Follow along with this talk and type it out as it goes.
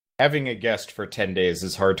having a guest for 10 days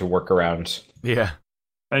is hard to work around. Yeah.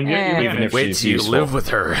 And Even if Wait she's till you useful. live with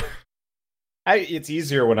her. It's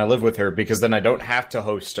easier when I live with her because then I don't have to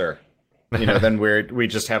host her. Then we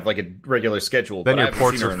just have like a regular schedule. Then but I your haven't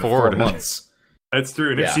ports seen her are in forwarded. 4 months. That's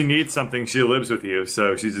true. And if Yeah. she needs something, she lives with you,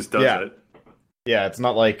 so she just does it. Yeah, it's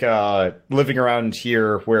not like living around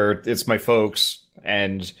here where it's my folks,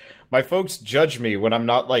 and my folks judge me when I'm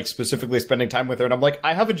not like specifically spending time with her, and I'm like,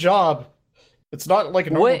 I have a job. It's not like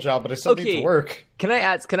a normal What? job, but I still need to work. Can I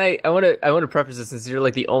ask? I want to preface this since you're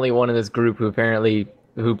like the only one in this group who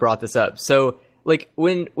brought this up. So like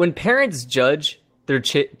when parents judge their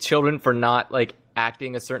children for not like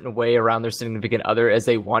acting a certain way around their significant other as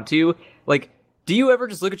they want to, like, do you ever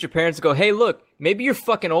just look at your parents and go, hey, look, maybe you're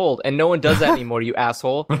fucking old and no one does that anymore, you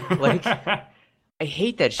asshole? Like, I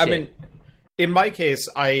hate that shit. I mean, in my case,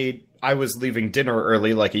 I was leaving dinner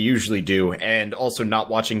early like I usually do, and also not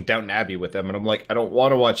watching Downton Abbey with them, and I'm like, I don't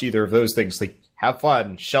want to watch either of those things. Like, have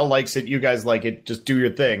fun. Shell likes it, you guys like it, just do your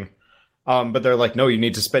thing. But they're like, no, you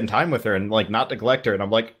need to spend time with her and like not neglect her, and I'm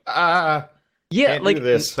like, yeah, can't like do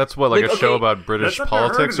this. That's what, like Like, a show okay, about British That's up to her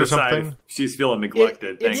politics to or decide something? if she's feeling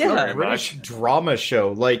neglected. Thank you very British much. drama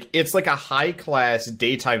show. Like, it's like a high class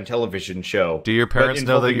daytime television show. Do your parents but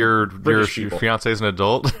know that involving your British people. fiance is an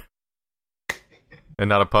adult and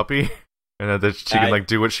not a puppy, and that she can like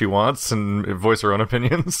do what she wants and voice her own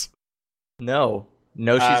opinions? no, she's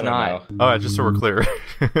I don't not. know. Oh, just so we're clear.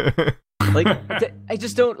 Like, I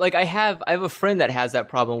just don't like. I have a friend that has that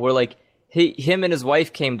problem where like him and his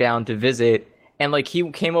wife came down to visit, and like he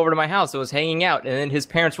came over to my house and was hanging out, and then his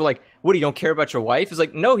parents were like, "What, you don't care about your wife?" He's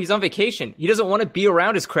like, "No, he's on vacation. He doesn't want to be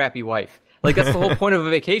around his crappy wife. Like, that's the whole point of a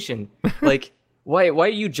vacation. Like, why are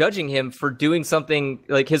you judging him for doing something?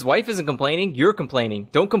 Like, his wife isn't complaining, you're complaining.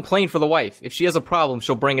 Don't complain for the wife. If she has a problem,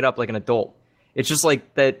 she'll bring it up like an adult. It's just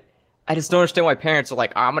like that. I just don't understand why parents are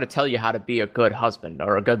like, I'm going to tell you how to be a good husband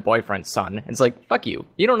or a good boyfriend, son. And it's like, fuck you.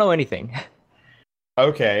 You don't know anything.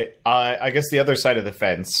 Okay, I guess the other side of the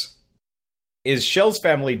fence is Shell's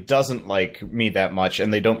family doesn't like me that much,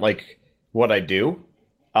 and they don't like what I do.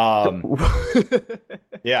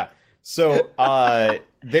 Yeah. So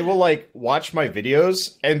they will like watch my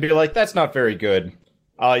videos and be like, "That's not very good.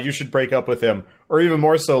 You should break up with him." Or even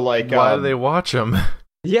more so, like, Why do they watch them?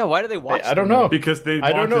 Yeah, why do they watch I don't them? know. Because they I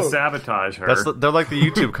don't want to know. sabotage her. They're like the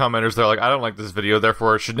YouTube commenters. They're like, I don't like this video,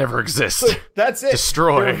 therefore it should never exist. So that's it.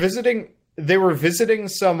 Destroy. They were visiting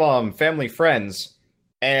some family friends,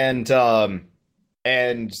 and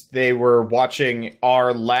they were watching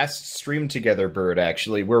our last stream together, Bird.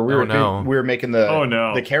 Actually, where we were making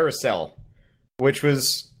the carousel, which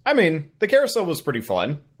was, I mean, the carousel was pretty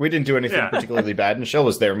fun. We didn't do anything particularly bad, and Shell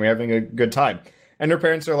was there, and we were having a good time. And her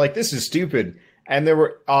parents are like, "This is stupid," and they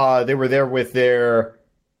were there with their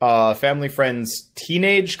family friend's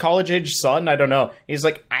college age son. I don't know. He's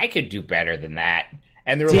like, "I could do better than that."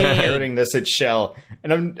 And they were like parroting this at Shell,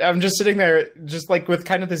 and I'm just sitting there, just like with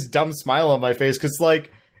kind of this dumb smile on my face, because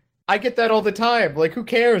like I get that all the time. Like, who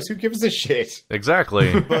cares? Who gives a shit?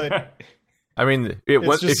 Exactly. But I mean,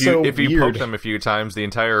 It's just so if you poke weird. them a few times, the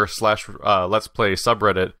entire Let's Play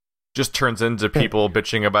subreddit just turns into people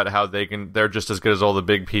bitching about how they're just as good as all the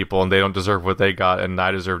big people and they don't deserve what they got and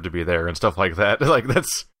I deserve to be there and stuff like that. Like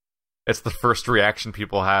it's the first reaction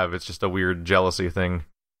people have. It's just a weird jealousy thing.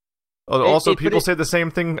 Also, people say the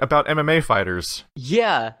same thing about MMA fighters.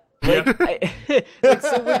 Yeah. Like,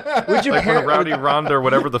 so would your Like when Rowdy Ronda or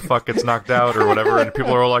whatever the fuck gets knocked out or whatever, and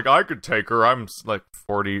people are like, I could take her. I'm like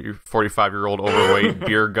 45-year-old overweight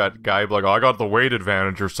beer gut guy. Like, I got the weight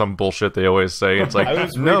advantage or some bullshit they always say. It's like, I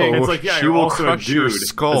was no, reading- It's like, yeah, she you're will also a crush your dude.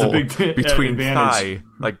 skull That's a big between advantage. thigh,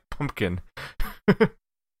 like pumpkin.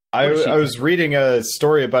 I was reading a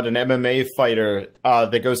story about an MMA fighter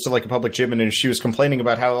that goes to like a public gym, and she was complaining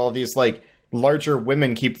about how all these like larger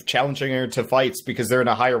women keep challenging her to fights because they're in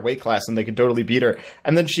a higher weight class and they can totally beat her.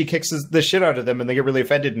 And then she kicks the shit out of them, and they get really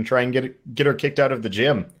offended and try and get her kicked out of the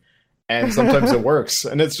gym. And sometimes it works,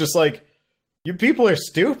 and it's just like, you people are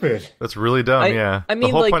stupid. That's really dumb, yeah. I mean, the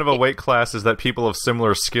whole like, point of a weight class is that people of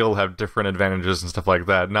similar skill have different advantages and stuff like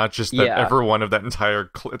that. Not just that everyone of that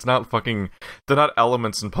entire... it's not fucking... They're not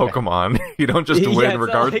elements in Pokemon. You don't just win it's not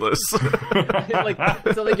regardless.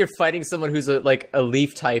 it's not like you're fighting someone who's a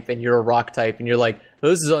leaf type and you're a rock type, and you're like, oh,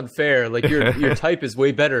 this is unfair. Like your type is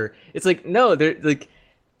way better. It's like, no, they're like...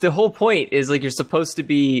 The whole point is like you're supposed to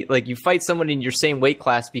be like you fight someone in your same weight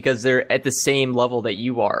class because they're at the same level that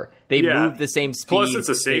you are. They move the same speed. Plus, it's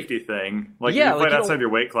a safety thing. Like, Yeah, if you like, fight you outside your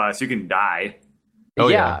weight class, you can die. Oh,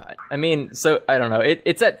 yeah. I mean, so I don't know.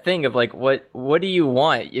 It's that thing of like, what do you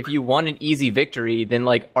want? If you want an easy victory, then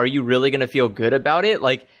like, are you really gonna feel good about it?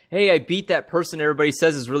 Like, hey, I beat that person everybody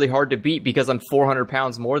says is really hard to beat because I'm 400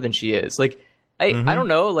 pounds more than she is. Like, I don't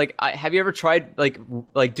know. Like, have you ever tried like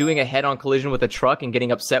doing a head-on collision with a truck and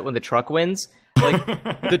getting upset when the truck wins? Like,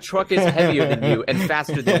 the truck is heavier than you and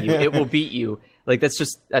faster than you. It will beat you. Like,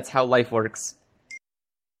 that's how life works.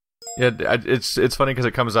 Yeah, it's funny because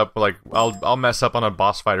it comes up like I'll mess up on a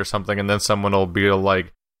boss fight or something, and then someone will be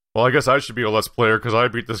like, "Well, I guess I should be a Let's Player because I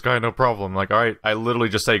beat this guy, no problem." Like, all right, I literally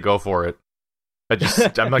just say go for it.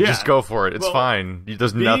 I'm like, just go for it. It's fine.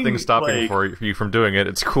 There's nothing stopping for you from doing it.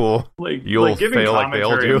 It's cool. You'll fail like they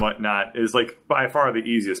all do. And whatnot is like by far the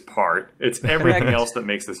easiest part. It's everything else that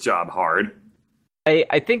makes this job hard.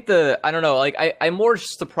 I think I don't know. Like, I'm more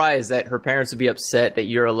surprised that her parents would be upset that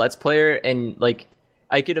you're a Let's Player, and like,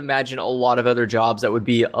 I could imagine a lot of other jobs that would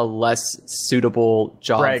be a less suitable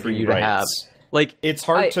job for you to have. Like, it's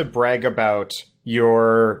hard to brag about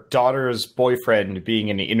your daughter's boyfriend being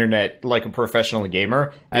an internet, like a professional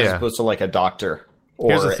gamer, as opposed to like a doctor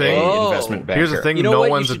or an investment banker. Here's the thing, no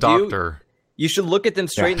one's a doctor. You should look at them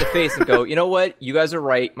straight in the face and go, you know what? You guys are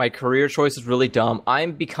right. My career choice is really dumb.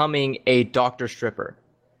 I'm becoming a doctor stripper.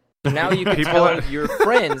 So now you can tell your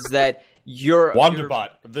friends that you're... Wandabot,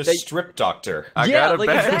 the strip doctor. I got a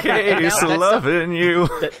bad case loving you.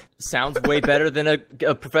 That sounds way better than a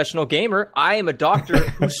professional gamer. I am a doctor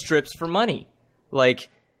who strips for money. Like,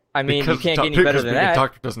 I mean, you can't get any better than that. A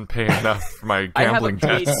doctor doesn't pay enough for my gambling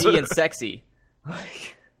debts. I have a PhD in sexy.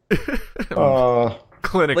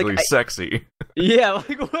 Clinically sexy. Yeah,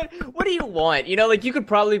 like what do you want? You know, like you could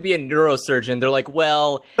probably be a neurosurgeon. They're like,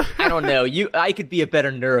 well, I don't know. I could be a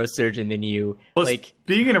better neurosurgeon than you. Plus, like,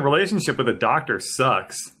 being in a relationship with a doctor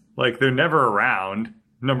sucks. Like, they're never around.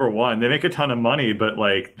 Number one, they make a ton of money, but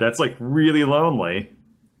like that's like really lonely.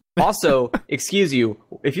 Also, excuse you,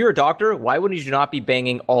 if you're a doctor, why wouldn't you not be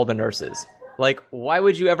banging all the nurses? Like, why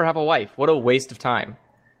would you ever have a wife? What a waste of time.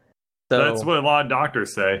 So, that's what a lot of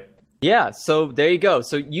doctors say. Yeah, so there you go.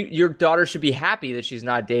 So your daughter should be happy that she's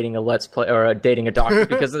not dating a Let's Play or dating a doctor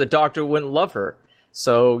because the doctor wouldn't love her.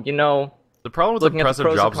 So, you know, the problem with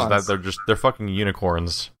impressive jobs is that they're fucking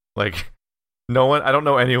unicorns. Like, I don't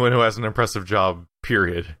know anyone who has an impressive job,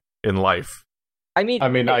 period, in life. I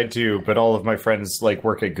mean, I do, but all of my friends like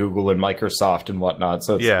work at Google and Microsoft and whatnot.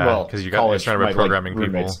 So it's, because you're trying to be programming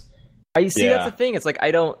people. I see. That's the thing. It's like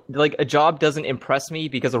a job doesn't impress me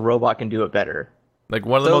because a robot can do it better. Like,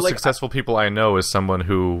 one of the most successful people I know is someone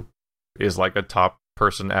who is like a top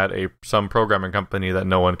person at some programming company that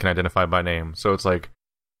no one can identify by name. So it's like,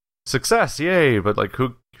 success, yay! But like,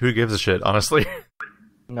 who gives a shit? Honestly,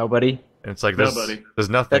 nobody. And it's like there's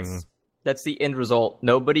nothing. That's the end result.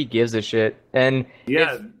 Nobody gives a shit. And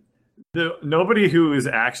nobody who is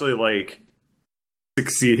actually like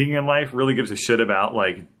succeeding in life really gives a shit about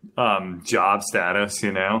like job status,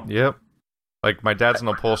 you know? Yep. Like, my dad's an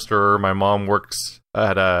upholsterer. My mom works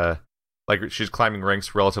at she's climbing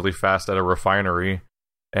ranks relatively fast at a refinery,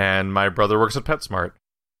 and my brother works at PetSmart.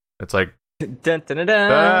 It's like, dun, dun, dun,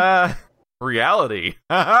 dun. Reality.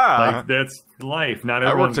 Like, that's life. Not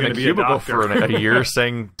everyone's going to be a doctor. I worked in a cubicle for a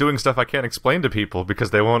year doing stuff I can't explain to people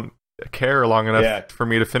because they won't care long enough for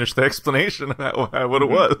me to finish the explanation about what it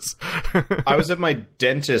was. I was at my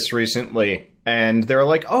dentist recently, and they were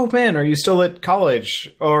like, "Oh man, are you still at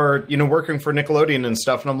college or working for Nickelodeon and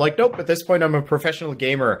stuff?" And I'm like, "Nope. At this point, I'm a professional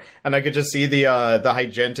gamer." And I could just see the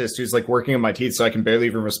hygienist who's like working on my teeth, so I can barely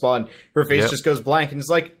even respond. Her face just goes blank, and it's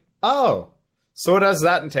like, "Oh, so what does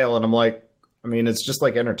that entail?" And I'm like, I mean, it's just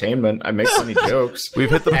like entertainment. I make funny jokes. We've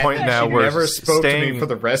hit the point now where never spoke to me for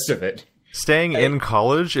the rest of it. Staying in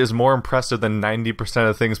college is more impressive than 90%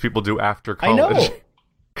 of things people do after college. I know.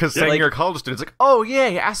 Because saying you're a college student, it's like, oh,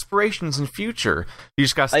 yay, aspirations and future. You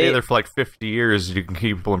just got to stay there for like 50 years. You can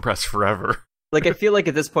keep people impressed forever. Like, I feel like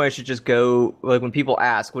at this point I should just go, like, when people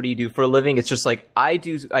ask, what do you do for a living? It's just like, I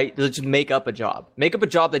just make up a job. Make up a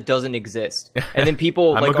job that doesn't exist. And then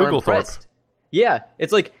people are impressed. Thorpe. Yeah.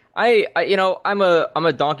 It's like, I'm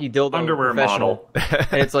a donkey dildo underwear professional. Model.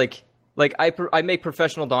 And it's like I make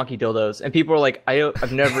professional donkey dildos, and people are like,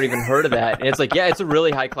 I've never even heard of that. And it's like, yeah, it's a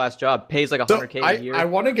really high class job. Pays like $100K a year. I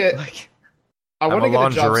want to get a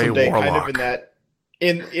job someday, warlock. kind of in that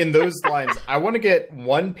in those lines. I want to get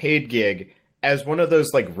one paid gig as one of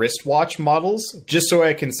those like wristwatch models, just so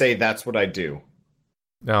I can say that's what I do.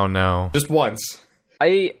 Oh no! Just once.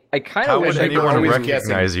 I kind of wish anyone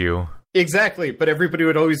recognize you. Exactly, but everybody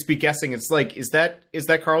would always be guessing. It's like, is that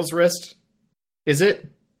Carl's wrist? Is it?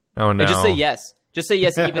 Oh no! And just say yes. Just say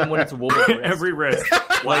yes, even when it's a woman's wrist. Every wrist,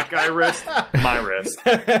 black guy wrist, my wrist.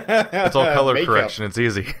 It's all color correction. It's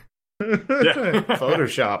easy.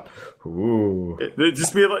 Photoshop. Ooh.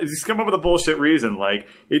 Just come up with a bullshit reason. Like,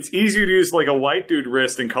 it's easier to use like a white dude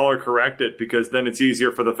wrist and color correct it because then it's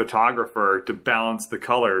easier for the photographer to balance the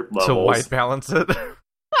color levels. To white balance it.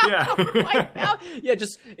 Yeah. Yeah,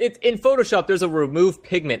 just in Photoshop there's a remove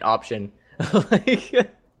pigment option.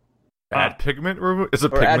 Add pigment remove? It's a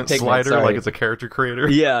pigment slider, sorry. Like it's a character creator.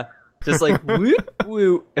 Yeah. Just like whoop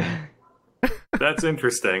whoop. That's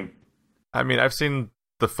interesting. I mean, I've seen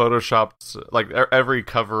the photoshopped, like every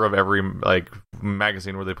cover of every like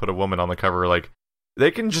magazine where they put a woman on the cover, like they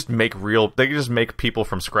can just make people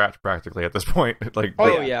from scratch practically at this point. Like,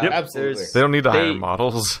 absolutely. They don't need to hire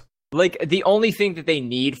models. Like the only thing that they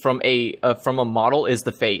need from a model is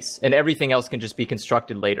the face, and everything else can just be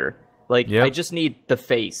constructed later. Like, I just need the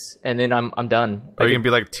face, and then I'm done. Or you can be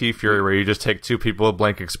like T-Fury, where you just take two people with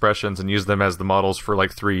blank expressions and use them as the models for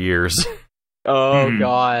like 3 years. Oh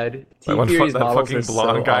God! That fucking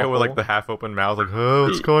blonde guy with like the half-open mouth, like, oh,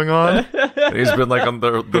 what's going on? And he's been like on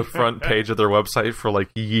the front page of their website for like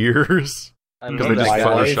years because they just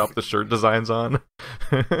Photoshop the shirt designs on.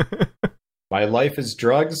 My life is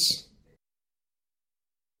drugs.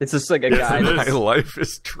 It's just like a guy. My life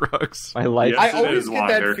is drugs. My life. Yes, I always get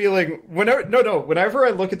that feeling whenever I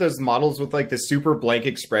look at those models with like the super blank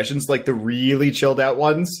expressions, like the really chilled out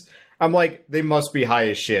ones, I'm like, they must be high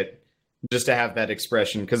as shit just to have that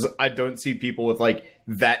expression, because I don't see people with like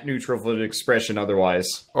that neutral of an expression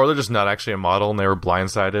otherwise. Or they're just not actually a model and they were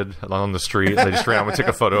blindsided on the street. They just ran and took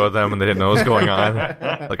a photo of them and they didn't know what was going on.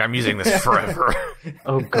 Like, I'm using this forever.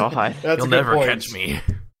 Oh God. You'll never catch me.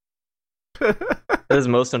 That is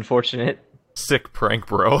most unfortunate. Sick prank,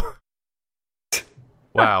 bro.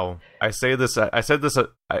 Wow. I said this, I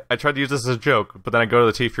tried to use this as a joke, but then I go to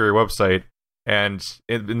the T-Fury website, and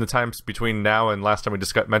in the times between now and last time we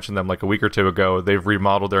mentioned them, like a week or two ago, they've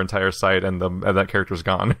remodeled their entire site, and that character's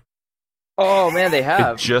gone. Oh man, they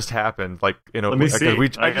have. It just happened. Like, you know, I just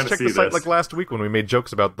checked the site like last week when we made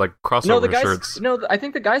jokes about like crossover shirts. No, I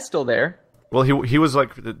think the guy's still there. Well, he was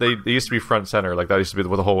like, they used to be front center, like that used to be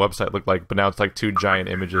what the whole website looked like, but now it's like two giant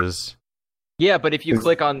images. Yeah, but if you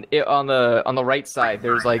click on it on the right side,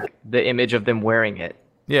 there's like the image of them wearing it.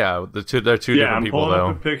 Yeah, they're two different people, though.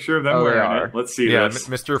 Up a picture of them wearing it. Let's see this.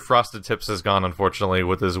 Yeah, Mr. Frosted Tips is gone, unfortunately,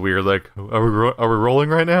 with his weird, like, are we rolling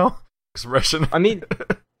right now? Expression. I mean,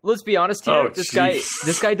 let's be honest here. This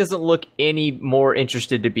guy doesn't look any more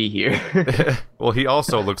interested to be here. Well, he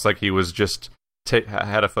also looks like he was just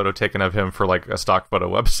had a photo taken of him for, like, a stock photo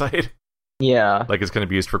website. Yeah. Like, it's going to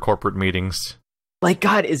be used for corporate meetings. Like,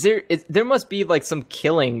 God, there must be, like, some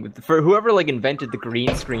killing for whoever, like, invented the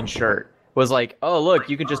green screen shirt. Was like, oh, look,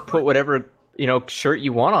 you can just put whatever, shirt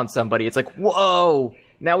you want on somebody. It's like, whoa,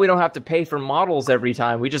 now we don't have to pay for models every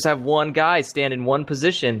time. We just have one guy stand in one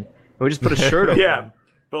position, and we just put a shirt over him.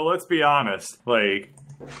 But let's be honest, like...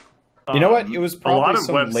 you know what? It was probably a lot of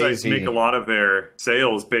some websites lazy... make a lot of their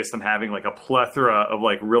sales based on having, like, a plethora of,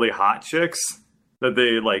 like, really hot chicks that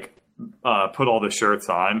they, like, put all the shirts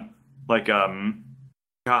on. Like,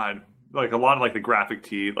 God, like, a lot of, like, the graphic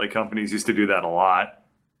tee, like, companies used to do that a lot.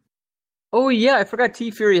 Oh yeah, I forgot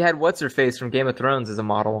T-Fury had what's-her-face from Game of Thrones as a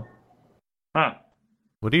model. Huh.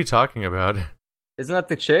 What are you talking about? Isn't that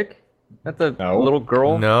the chick? Not the little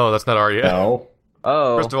girl? No, that's not Arya. No.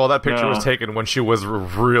 Oh. First of all, that picture was taken when she was a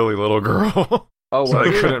really little girl. Oh, so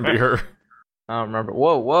it couldn't be her. I don't remember.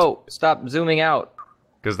 Whoa, stop zooming out.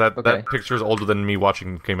 Because that picture is older than me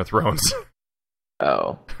watching Game of Thrones.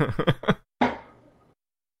 Oh.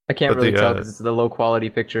 I can't really tell because it's the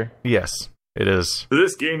low-quality picture. Yes. It is. So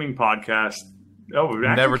this gaming podcast... Oh, it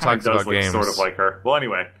never talks about games. Sort of like her. Well,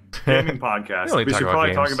 anyway, gaming podcast. We should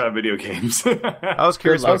probably talk about video games. I was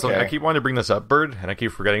curious about something. I keep wanting to bring this up, Bird, and I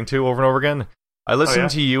keep forgetting to over and over again. I listened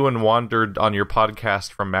to you and Wandered on your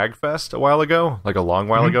podcast from MagFest a while ago, like a long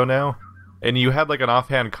while ago now, and you had like an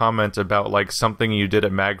offhand comment about like something you did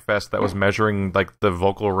at MagFest that was measuring like the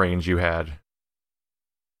vocal range you had.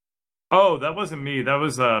 Oh, that wasn't me. That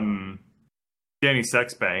was Danny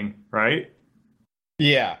Sexbang, right?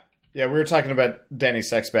 Yeah, we were talking about Danny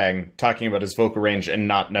Sexbang, talking about his vocal range and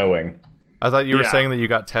not knowing. I thought you were saying that you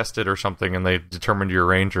got tested or something and they determined your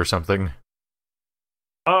range or something.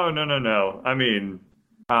 Oh, no. I mean,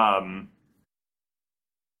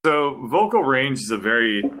 so vocal range is a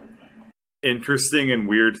very interesting and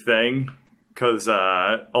weird thing because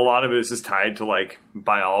a lot of it is just tied to, like,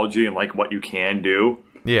 biology and, like, what you can do.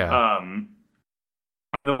 Yeah.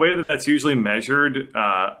 The way that that's usually measured,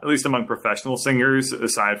 at least among professional singers,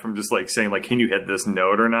 aside from just like saying like, can you hit this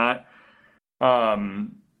note or not?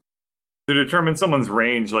 To determine someone's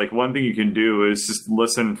range, like one thing you can do is just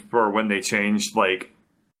listen for when they change like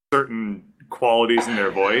certain qualities in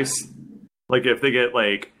their voice. Like if they get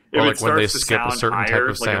like if it starts to sound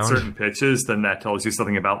higher, like at certain pitches, then that tells you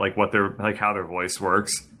something about like what their like how their voice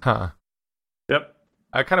works. Huh. Yep.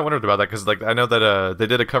 I kind of wondered about that because like I know that they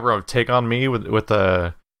did a cover of "Take on Me" with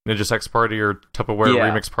the Ninja Sex Party or Tupperware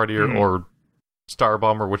Remix Party or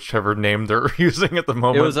Starbomb or whichever name they're using at the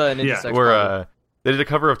moment. It was a Ninja Sex Party. They did a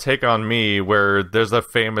cover of "Take on Me" where there's a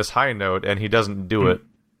famous high note and he doesn't do it.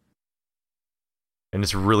 And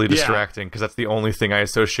it's really distracting because that's the only thing I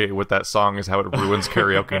associate with that song is how it ruins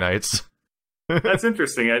karaoke nights. That's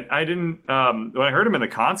interesting. I didn't when I heard him in the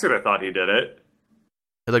concert, I thought he did it.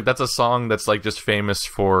 Like that's a song that's like just famous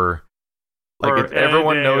for like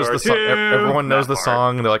everyone knows the song. Everyone knows the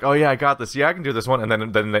song. And they're like, "Oh yeah, I got this. Yeah, I can do this one."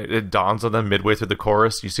 And then it dawns on them midway through the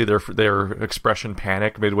chorus. You see their expression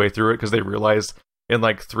panic midway through it because they realize in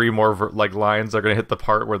like 3 more like lines they're gonna hit the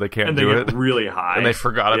part where they can't do it really high, and they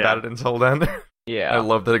forgot about it until then. Yeah, I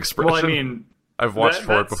love that expression. Well, I mean, I've watched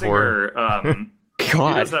for it before. Singer, he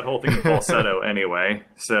does that whole thing in falsetto anyway,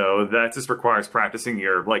 so that just requires practicing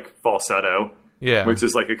your like falsetto, which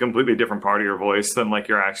is like a completely different part of your voice than like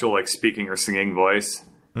your actual like speaking or singing voice.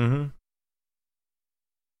 Mm-hmm.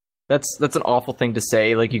 That's an awful thing to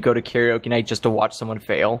say. Like you go to karaoke night just to watch someone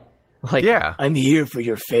fail. Like, I'm here for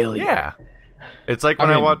your failure. Yeah. It's like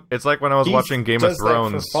when I was watching Game of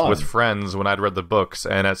Thrones with friends when I'd read the books,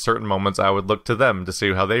 and at certain moments I would look to them to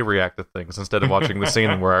see how they react to things instead of watching the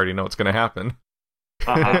scene where I already know what's going to happen.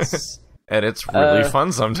 And it's really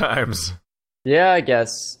fun sometimes. Yeah, I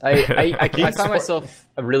guess. I find myself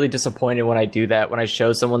really disappointed when I do that, when I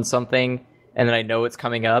show someone something and then I know it's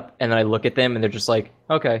coming up and then I look at them and they're just like,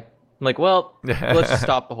 okay. I'm like, well, let's just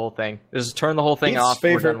stop the whole thing. Just turn the whole thing off.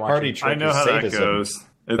 Favorite party trick. I know how that goes.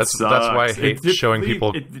 That's why I hate showing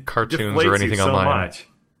people cartoons or anything online. Much.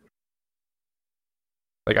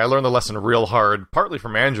 Like I learned the lesson real hard, partly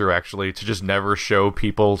from Andrew actually, to just never show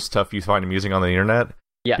people stuff you find amusing on the internet.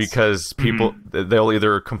 Yes. Because people they'll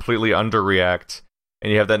either completely underreact,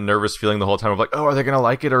 and you have that nervous feeling the whole time of like, oh, are they gonna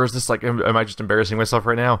like it, or is this like, am I just embarrassing myself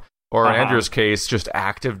right now? Or in Andrew's case, just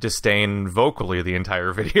active disdain vocally the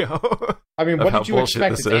entire video. I mean, what did you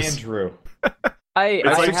expect with Andrew?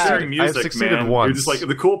 It's like hearing music, man. Once. You're just like,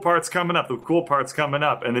 the cool part's coming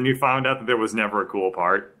up, and then you found out that there was never a cool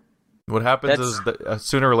part. What happens is that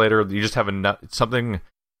sooner or later, you just have something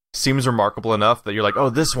seems remarkable enough that you're like, oh,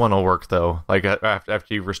 this one will work, though, like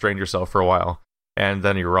after you've restrained yourself for a while, and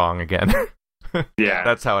then you're wrong again. Yeah.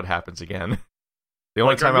 That's how it happens again. The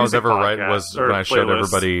only time I was ever right was when I showed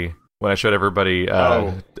everybody,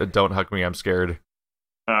 Don't Hug Me, I'm Scared.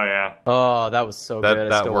 Oh, yeah. Oh, that was so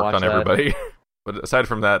good. That worked on everybody. But aside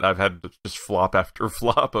from that, I've had just flop after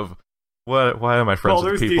flop of why am I friends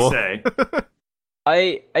with people? D-Say.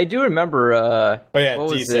 I do remember.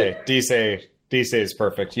 D-Say is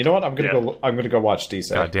perfect. You know what? I'm gonna go watch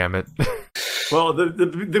D-Say. God damn it! Well,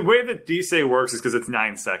 the way that D-Say works is because it's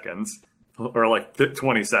 9 seconds or like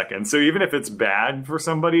 20 seconds. So even if it's bad for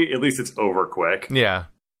somebody, at least it's over quick. Yeah.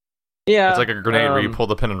 It's like a grenade where you pull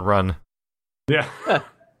the pin and run. Yeah.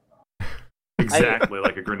 Exactly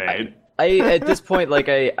like a grenade. At this point, like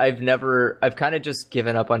I've kind of just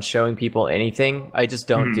given up on showing people anything. I just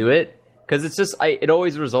don't do it because it's just it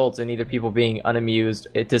always results in either people being unamused,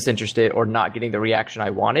 disinterested, or not getting the reaction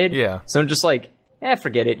I wanted. Yeah. So I'm just like,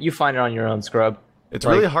 forget it. You find it on your own, scrub. It's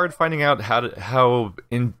really hard finding out how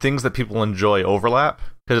in things that people enjoy overlap,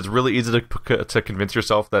 because it's really easy to convince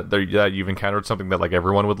yourself that you've encountered something that like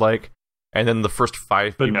everyone would like, and then the first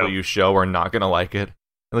 5 people you show are not gonna like it.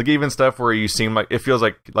 Like even stuff where you seem like it feels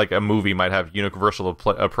like a movie might have universal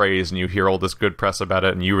praise, and you hear all this good press about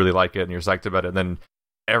it, and you really like it, and you're psyched about it, and then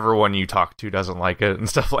everyone you talk to doesn't like it, and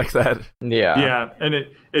stuff like that. Yeah, and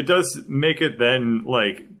it does make it then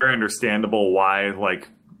like very understandable why like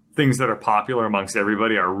things that are popular amongst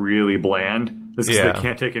everybody are really bland. It's because they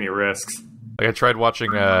can't take any risks. Like I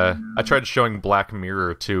tried showing Black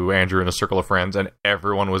Mirror to Andrew and a circle of friends, and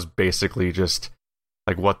everyone was basically just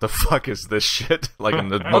like, what the fuck is this shit? Like, in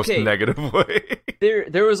the most negative way.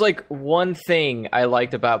 There was, like, one thing I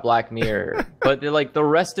liked about Black Mirror, but, like, the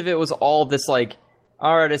rest of it was all this, like,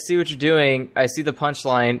 alright, I see what you're doing, I see the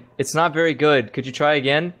punchline, it's not very good, could you try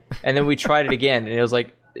again? And then we tried it again, and it was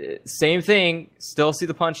like, same thing, still see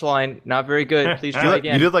the punchline, not very good, please try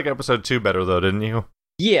again. You did like episode 2 better, though, didn't you?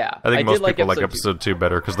 Yeah. I think most people like episode 2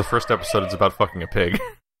 better, because the first episode is about fucking a pig.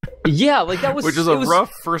 Yeah, like that was... Which is a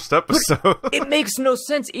rough first episode. It makes no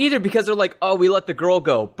sense either, because they're like, oh, we let the girl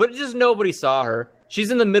go. But just nobody saw her. She's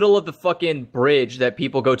in the middle of the fucking bridge that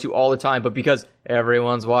people go to all the time, but because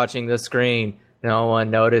everyone's watching the screen, no one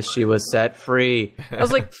noticed she was set free. I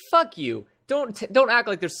was like, fuck you. don't act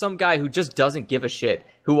like there's some guy who just doesn't give a shit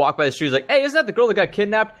who walked by the street like, hey, isn't that the girl that got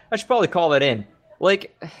kidnapped? I should probably call that in.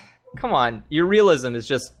 Like, come on, your realism is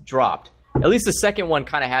just dropped. At least the second one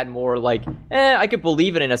kind of had more like, I could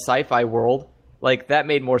believe it in a sci-fi world. Like, that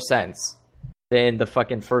made more sense than the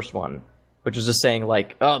fucking first one, which was just saying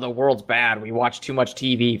like, oh, the world's bad. We watch too much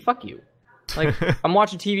TV. Fuck you. Like, I'm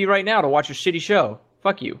watching TV right now to watch a shitty show.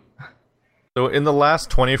 Fuck you. So in the last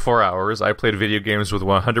 24 hours, I played video games with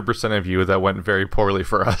 100% of you that went very poorly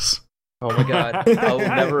for us. Oh my god.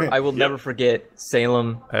 I will never forget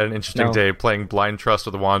Salem. I had an interesting day playing Blind Trust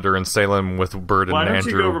with Wander and Salem with Bird and Andrew. Why don't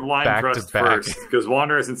you go over Blind Trust first? Because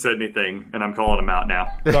Wander hasn't said anything, and I'm calling him out now.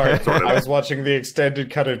 Sorry, I was watching the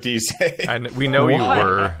extended cut of DC. We know you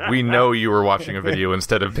were. We know you were watching a video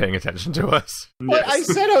instead of paying attention to us. Well, I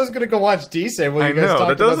said I was going to go watch DC. Well, I know,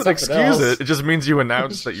 that doesn't excuse it. It just means you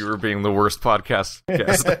announced that you were being the worst podcast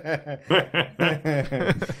guest.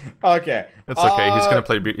 Okay. It's okay.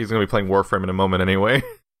 He's going to be playing Warframe in a moment anyway.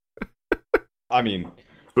 I mean,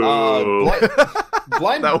 blind.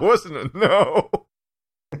 That wasn't a no.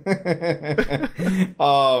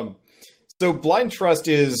 So Blind Trust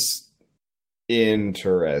is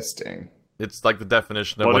interesting. It's like the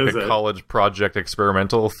definition of like a college project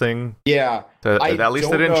experimental thing. Yeah, at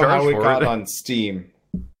least they didn't charge for it. Got on Steam.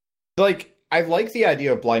 Like, I like the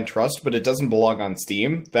idea of Blind Trust, but it doesn't belong on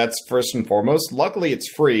Steam. That's first and foremost. Luckily, it's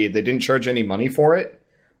free. They didn't charge any money for it.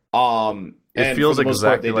 It feels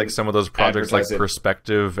exactly like some of those projects like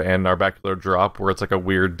Perspective and Narbacular Drop, where it's like a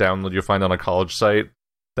weird download you find on a college site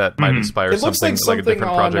that might inspire something like a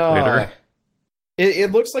different project later.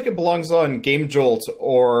 It looks like it belongs on Game Jolt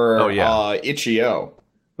or itch.io.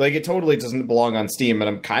 Like, it totally doesn't belong on Steam, and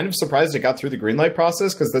I'm kind of surprised it got through the greenlight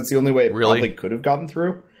process, because that's the only way it probably could have gotten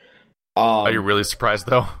through. Are you really surprised,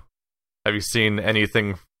 though? Have you seen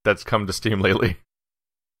anything that's come to Steam lately?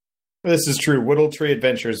 This is true. Whittletree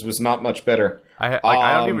Adventures was not much better. I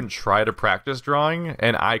don't even try to practice drawing,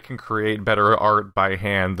 and I can create better art by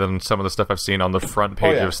hand than some of the stuff I've seen on the front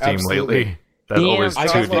page of Steam lately. That's always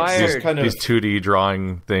 2D, these 2D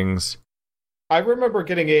drawing things. I remember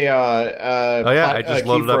getting I just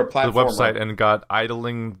loaded up the website and got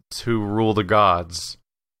Idling to Rule the Gods,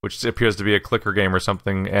 which appears to be a clicker game or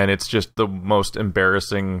something, and it's just the most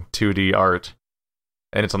embarrassing 2D art.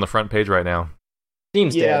 And it's on the front page right now.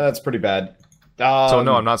 Seems dead. That's pretty bad. So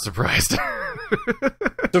no, I'm not surprised.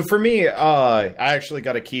 So for me, I actually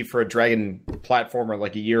got a key for a dragon platformer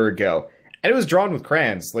like a year ago, and it was drawn with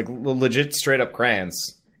crayons, like legit straight up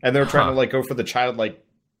crayons. And they were trying to like go for the childlike.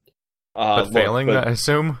 But failing, I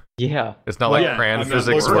assume. Yeah, it's not like crayon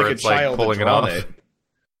physics where it's like pulling it off.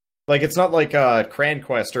 Like, it's not like Crayon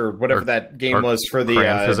Quest or whatever that game was for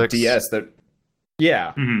the DS.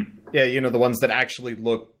 Yeah, you know, the ones that actually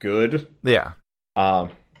look good. Yeah.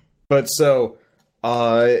 But so,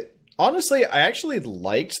 honestly, I actually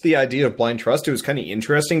liked the idea of Blind Trust. It was kind of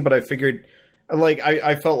interesting, but I figured, like,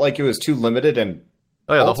 I felt like it was too limited. And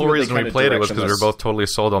the whole reason we played it was because we were both totally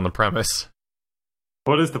sold on the premise.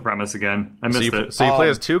 What is the premise again? I missed it. So you play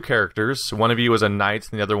as two characters. One of you is a knight,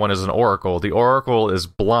 and the other one is an oracle. The oracle is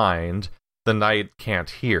blind. The knight can't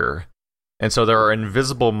hear. And so there are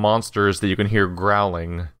invisible monsters that you can hear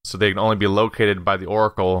growling, so they can only be located by the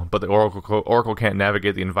oracle, but the oracle can't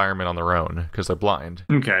navigate the environment on their own, because they're blind.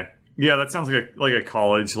 Okay. Yeah, that sounds like a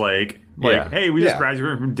college, hey, we just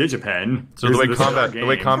graduated from DigiPen. So the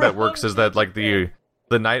way combat works is that, like, the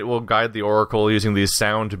knight will guide the oracle using these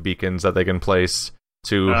sound beacons that they can place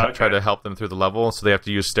to try to help them through the level, so they have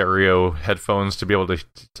to use stereo headphones to be able to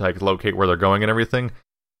like locate where they're going and everything.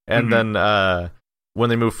 And then when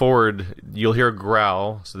they move forward, you'll hear a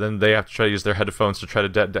growl, so then they have to try to use their headphones to try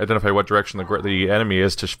to identify what direction the enemy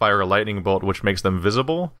is to fire a lightning bolt, which makes them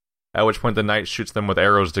visible, at which point the knight shoots them with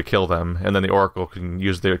arrows to kill them, and then the oracle can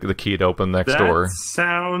use the key to open the next door.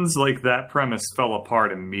 Sounds like that premise fell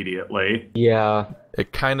apart immediately. Yeah.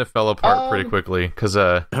 It kind of fell apart pretty quickly, because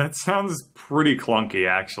that sounds pretty clunky,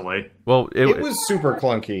 actually. Well, it was super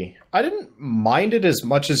clunky. I didn't mind it as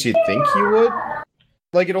much as you'd think you would.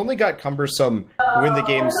 Like, it only got cumbersome when the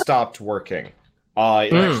game stopped working.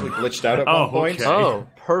 It actually glitched out at one point. Okay. Oh,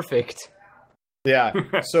 perfect. Yeah.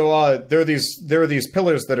 So there are these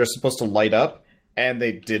pillars that are supposed to light up, and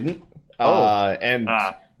they didn't.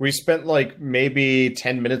 We spent like maybe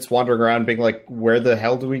 10 minutes wandering around being like, where the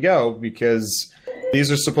hell do we go? Because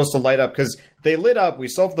these are supposed to light up, because they lit up, we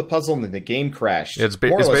solved the puzzle, and then the game crashed. It's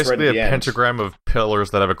basically a pentagram of pillars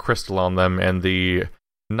that have a crystal on them, and the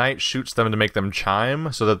knight shoots them to make them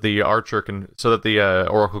chime, so that the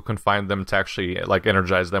oracle can find them to actually like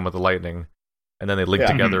energize them with the lightning, and then they link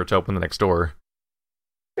together to open the next door.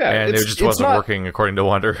 Yeah, and it just wasn't working according to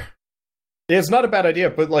Wander. It's not a bad idea,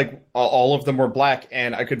 but like all of them were black,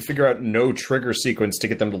 and I could figure out no trigger sequence to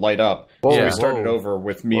get them to light up. Whoa, so we started over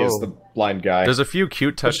with me as the blind guy. There's a few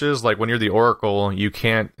cute touches, like when you're the Oracle, you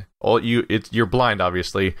can't. You're blind,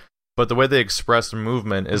 obviously, but the way they express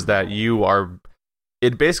movement is that you are.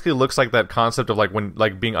 It basically looks like that concept of like when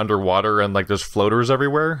being underwater and like there's floaters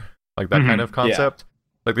everywhere, like that kind of concept.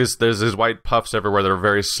 Yeah. Like there's these white puffs everywhere that are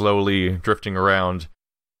very slowly drifting around.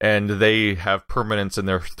 And they have permanence in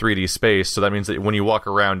their 3D space, so that means that when you walk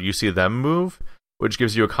around, you see them move, which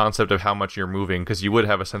gives you a concept of how much you're moving, because you would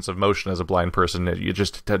have a sense of motion as a blind person.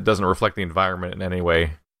 That doesn't reflect the environment in any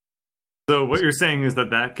way. So what you're saying is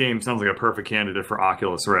that game sounds like a perfect candidate for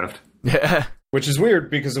Oculus Rift. Yeah. Which is weird,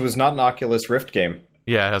 because it was not an Oculus Rift game.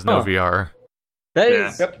 Yeah, it has no VR.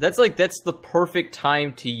 That's the perfect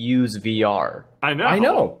time to use VR. I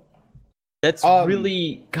know. That's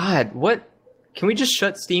really... God, what... Can we just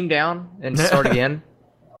shut Steam down and start again?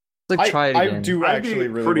 Try it again. I do actually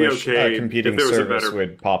really wish a competing service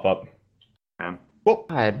would pop up. Yeah. Well,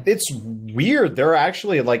 it's weird. They're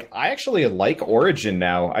actually I actually like Origin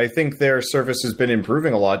now. I think their service has been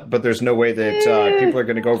improving a lot, but there's no way that people are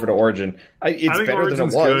going to go over to Origin. It's better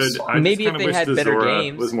Origin's than it was. Maybe if they had better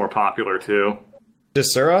games. Was more popular too.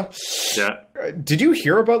 Desura? Yeah. Did you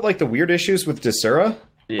hear about the weird issues with Desura?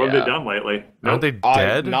 Yeah. What have they done lately? Aren't they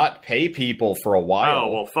dead? Not pay people for a while.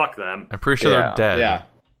 Oh, well, fuck them. I'm pretty sure they're dead. Yeah.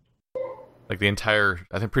 I'm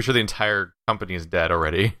pretty sure the entire company is dead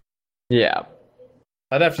already. Yeah.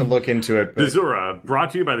 I'd have to look into it. But... Desura,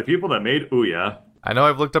 brought to you by the people that made Ouya. I know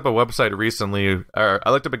I've looked up a website recently, or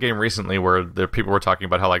I looked up a game recently where the people were talking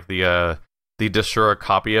about how the Desura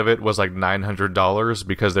copy of it was $900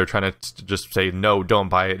 because they're trying to just say, no, don't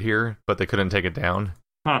buy it here, but they couldn't take it down.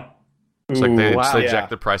 Huh. It's they jacked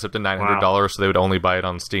the price up to $900 so they would only buy it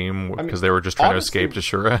on Steam because they were just trying to escape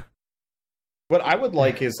Desura. What I would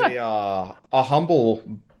like is a Humble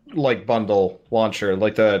bundle launcher,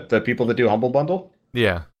 like the people that do Humble Bundle.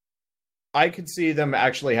 Yeah. I could see them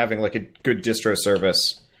actually having a good distro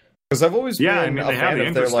service. Because I've always been a fan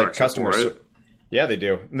of their customer Yeah, they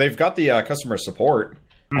do. And they've got the customer support.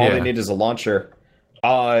 All they need is a launcher.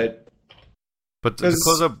 But to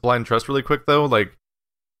close up Blind Trust really quick though,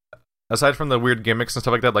 aside from the weird gimmicks and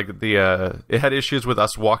stuff like that, it had issues with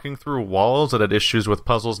us walking through walls. It had issues with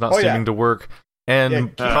puzzles not seeming to work.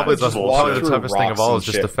 And probably the toughest thing of all is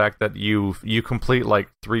just the fact that you complete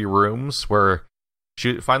 3 rooms where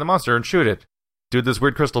find the monster and shoot it. Do this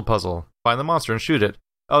weird crystal puzzle. Find the monster and shoot it.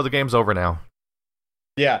 Oh, the game's over now.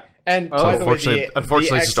 Yeah. And unfortunately,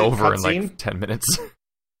 it's just over in 10 minutes.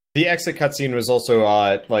 The exit cutscene was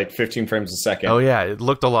also 15 frames a second. Oh yeah, it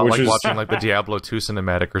looked a lot like watching the Diablo 2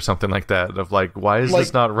 cinematic or something like that. Of why is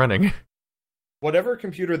this not running? Whatever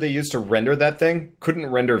computer they used to render that thing couldn't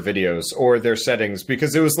render videos or their settings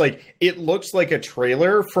because it was it looks like a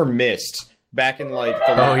trailer for Myst back in the late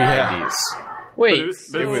 90s. Wait,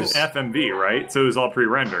 it was FMV, right? So it was all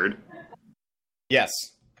pre-rendered. Yes.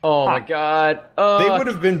 Oh my god. They would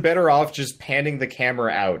have been better off just panning the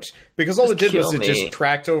camera out. Because all it did was it just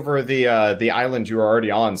tracked over the island you were already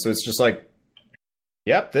on. So it's just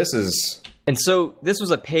yep, this is... And so this was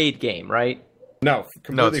a paid game, right? No,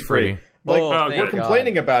 completely free. We're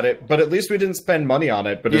complaining about it, but at least we didn't spend money on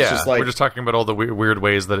it. But it's just we're just talking about all the weird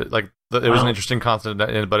ways that it was an interesting concept,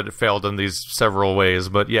 but it failed in these several ways.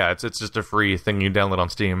 But yeah, it's just a free thing you download on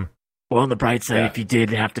Steam. Well, on the bright side, if you did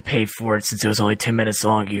have to pay for it, since it was only 10 minutes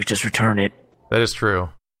long, you could just return it. That is true.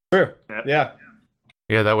 True. Yeah.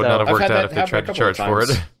 Yeah, that would not have worked out if they tried to charge for it.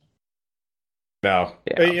 No.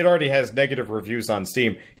 Yeah. It already has negative reviews on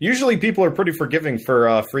Steam. Usually people are pretty forgiving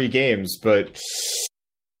for free games, but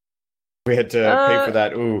we had to pay for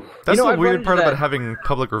that. Ooh. That's the weird part about having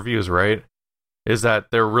public reviews, right? Is that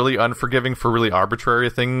they're really unforgiving for really arbitrary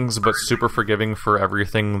things, but super forgiving for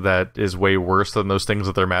everything that is way worse than those things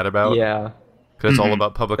that they're mad about. Yeah. Because it's all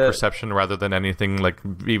about public perception rather than anything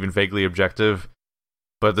even vaguely objective.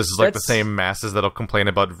 But this is the same masses that'll complain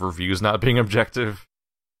about reviews not being objective.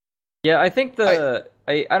 Yeah, I think I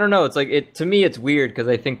don't know. It's to me, it's weird because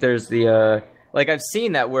I think there's the I've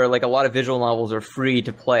seen that where a lot of visual novels are free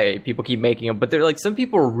to play. People keep making them, but they're some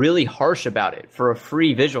people are really harsh about it for a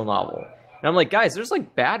free visual novel. And I'm guys, there's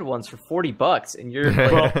bad ones for $40, and you're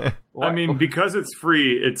because it's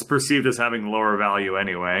free, it's perceived as having lower value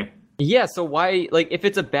anyway. Yeah, so why if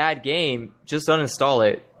it's a bad game, just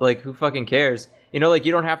uninstall it. Who fucking cares? You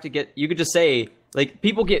don't have to you could just say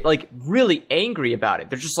people get really angry about it.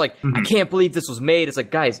 They're just I can't believe this was made. It's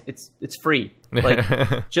guys, it's free.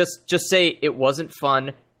 Just say it wasn't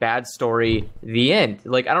fun, bad story, the end.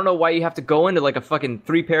 I don't know why you have to go into a fucking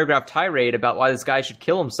 3-paragraph tirade about why this guy should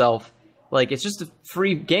kill himself. It's just a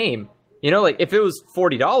free game. You know, like if it was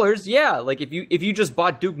 $40, yeah. Like if you just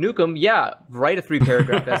bought Duke Nukem, yeah, write a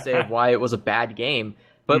 3-paragraph essay of why it was a bad game.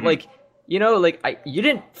 But like, you know, like you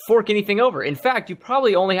didn't fork anything over. In fact, you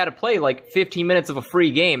probably only had to play like 15 minutes of a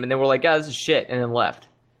free game, and then we're like, "Oh, this is shit," and then left.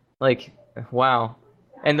 Like, wow.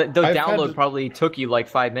 And the download probably took you like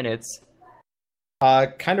 5 minutes.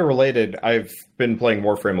 Kind of related. I've been playing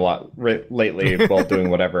Warframe a lot lately while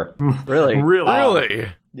doing whatever. Really?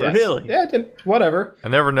 Yes. Really? Yeah, whatever. I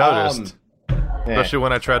never noticed. Especially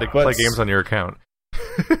when I tried to play games on your account.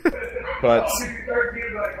 But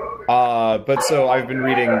so I've been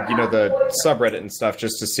reading, the subreddit and stuff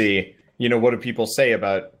just to see, what do people say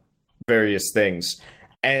about various things.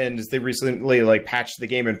 And they recently, patched the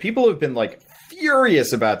game, and people have been,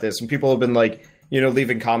 furious about this, and people have been,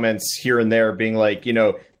 leaving comments here and there being like,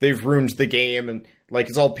 they've ruined the game, and,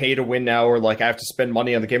 it's all pay to win now, or, I have to spend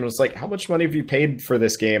money on the game. And it's like, how much money have you paid for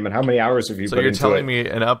this game, and how many hours have you put into it? So you're telling me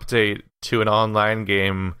an update to an online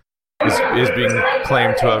game is being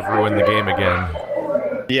claimed to have ruined the game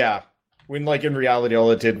again? Yeah. When, in reality,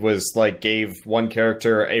 all it did was, gave one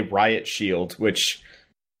character a riot shield, which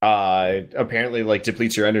apparently,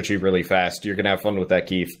 depletes your energy really fast. You're gonna have fun with that,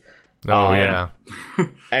 Keith. Oh, yeah.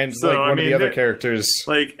 And, so, one of the other characters...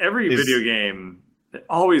 every video game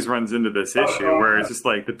always runs into this issue, where it's just,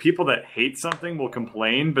 the people that hate something will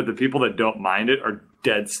complain, but the people that don't mind it are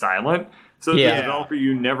dead silent. So, as a developer,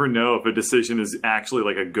 you never know if a decision is actually,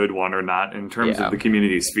 a good one or not in terms of the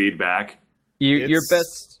community's feedback. Your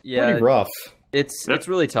best... Yeah, pretty rough. It's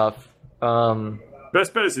really tough.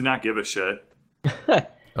 Best bet is to not give a shit.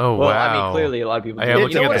 Oh, well, wow. I mean, clearly a lot of people... I am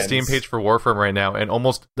looking at the Steam page for Warframe right now, and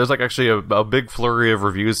there's actually a big flurry of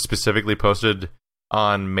reviews specifically posted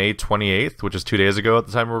on May 28th, which is 2 days ago at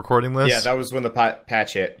the time of recording this. Yeah, that was when the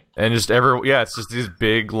patch hit. And it's just these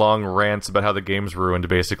big, long rants about how the game's ruined,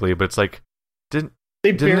 basically, but it's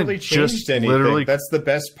They barely changed anything. That's the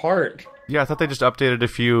best part. Yeah, I thought they just updated a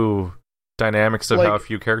few dynamics of how a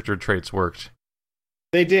few character traits worked.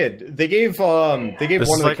 They did. They gave one of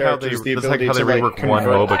the characters the ability to rework one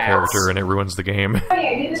MOBA character and it ruins the game,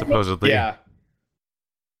 supposedly. Yeah.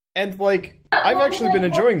 And I've actually been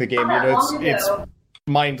enjoying the game. It's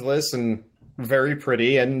mindless and very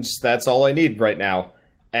pretty, and that's all I need right now.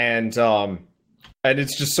 And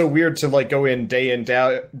it's just so weird to go in, day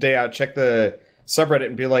out, check the subreddit,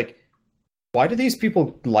 and be like, why do these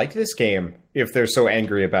people like this game if they're so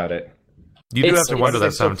angry about it? You do have to wonder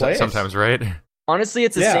that sometimes, right? Honestly,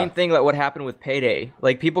 it's the same thing that what happened with Payday.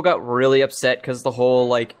 People got really upset because the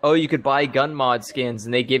whole, you could buy gun mod skins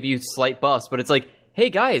and they give you slight buffs. But it's like, hey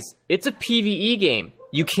guys, it's a PvE game.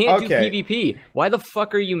 You can't do PvP. Why the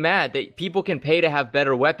fuck are you mad that people can pay to have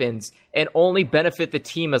better weapons and only benefit the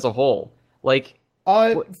team as a whole?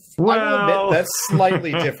 I will admit that's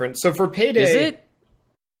slightly different. So for Payday... Is it?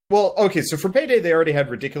 Well, okay, so for Payday, they already had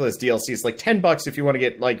ridiculous DLCs, $10 if you want to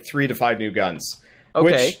get 3 to 5 new guns.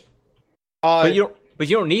 Okay. Which, but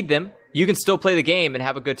you don't need them. You can still play the game and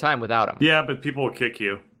have a good time without them. Yeah, but people will kick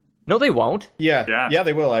you. No, they won't. Yeah,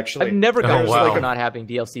 they will, actually. I've never gotten for not having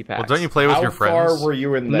DLC packs. Well, don't you play with your friends? How far were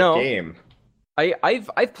you in that game?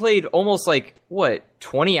 I've played almost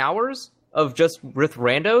 20 hours of just with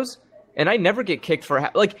randos, and I never get kicked for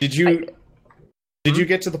Did you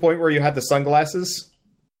get to the point where you had the sunglasses?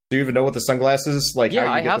 Do you even know what the sunglasses Yeah,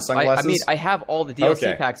 how you get the sunglasses? I have all the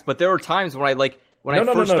DLC packs, but there were times when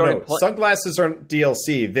No. Sunglasses aren't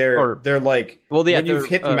DLC. They're when you've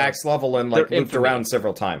hit max level and looped around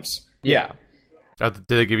several times. Yeah. Did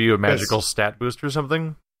they give you a magical stat boost or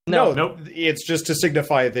something? No, nope. It's just to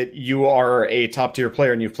signify that you are a top tier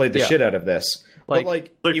player and you've played the shit out of this. But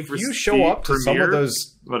if you show up to some of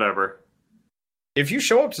those if you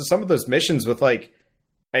show up to some of those missions with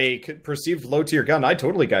a perceived low tier gun, I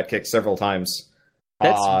totally got kicked several times.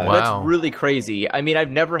 That's really crazy. I mean, I've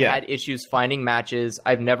never had issues finding matches.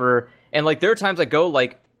 I've never... And, there are times I go,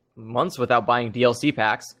 months without buying DLC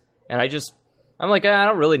packs. And I'm like, I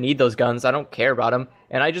don't really need those guns. I don't care about them.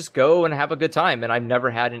 And I just go and have a good time. And I've never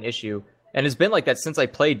had an issue. And it's been like that since I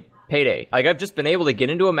played Payday. I've just been able to get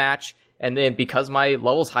into a match. And then because my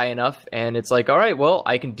level's high enough, and it's all right, well,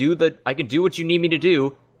 I can do what you need me to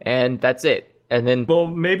do. And that's it. And then... Well,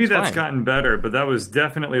 maybe that's gotten better. But that was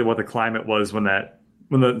definitely what the climate was when the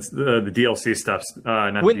DLC stuff's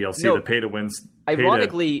the pay to wins.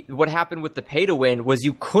 Ironically, what happened with the pay to win was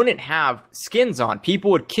you couldn't have skins on.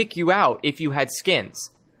 People would kick you out if you had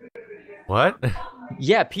skins. What?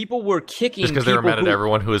 Yeah, people were kicking. Just because they were mad at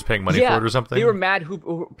everyone who was paying money for it or something. They were mad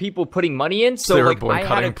who people putting money in. So they were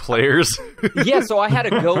boycotting players. Yeah, so I had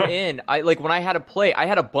to go in. When I had to play, I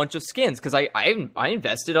had a bunch of skins because I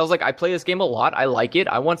invested. I was like, I play this game a lot. I like it.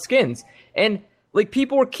 I want skins. And like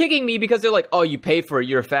people were kicking me because they're like, "Oh, you pay for it,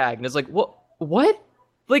 you're a fag," and it's like, what?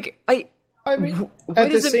 Like I mean,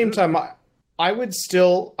 at the same time, I would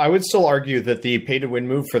still argue that the pay to win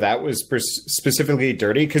move for that was specifically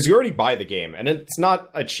dirty because you already buy the game and it's not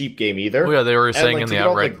a cheap game either. Well, yeah, they were saying in the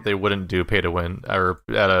outright that they wouldn't do pay to win or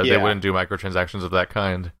they wouldn't do microtransactions of that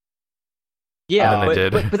kind. Yeah,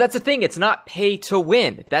 but that's the thing. It's not pay to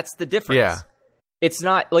win. That's the difference. Yeah. It's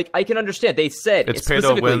not, like, I can understand. They said it's pay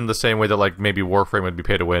to win the same way that, like, maybe Warframe would be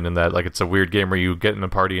pay to win, in that, like, it's a weird game where you get in a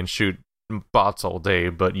party and shoot bots all day,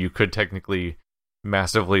 but you could technically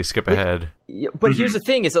massively skip ahead. But here's the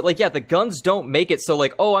thing, is that, like, yeah, the guns don't make it so,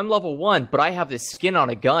 like, oh, I'm level 1, but I have this skin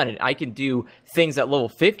on a gun, and I can do things that level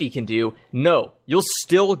 50 can do. No, you'll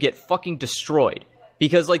still get fucking destroyed.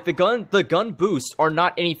 Because, like, the gun boosts are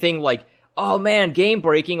not anything like, oh, man, game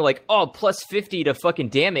breaking, like, oh, plus 50 to fucking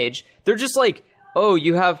damage. They're just like, oh,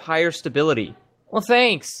 you have higher stability. Well,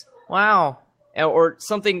 thanks. Wow. Or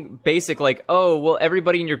something basic like, oh, well,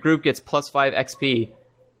 everybody in your group gets plus 5 XP.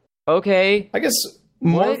 Okay. I guess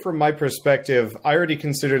more from my perspective, I already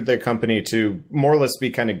considered the company to more or less be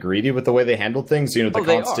kind of greedy with the way they handled things. You know, the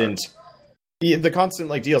constant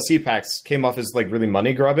like DLC packs came off as like really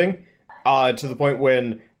money grubbing, to the point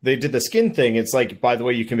when they did the skin thing. It's like, by the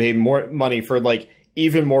way, you can pay more money for like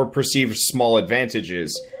even more perceived small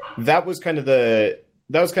advantages. That was kind of the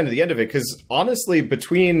end of it, because honestly,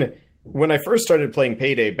 between when I first started playing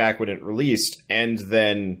Payday back when it released, and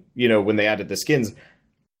then, you know, when they added the skins,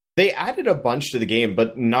 they added a bunch to the game,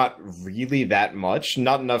 but not really that much,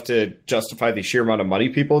 not enough to justify the sheer amount of money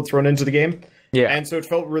people had thrown into the game. Yeah, and so it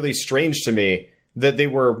felt really strange to me that they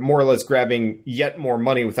were more or less grabbing yet more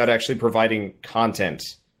money without actually providing content.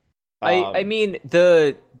 I mean,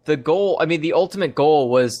 the goal, I mean, the ultimate goal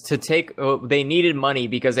was to take, they needed money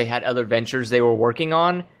because they had other ventures they were working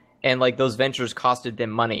on, and like those ventures costed them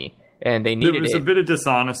money, and they needed it. There was a bit of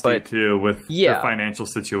dishonesty too with the financial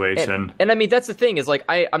situation. And I mean, that's the thing, is like,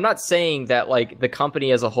 I'm not saying that like the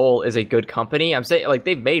company as a whole is a good company. I'm saying like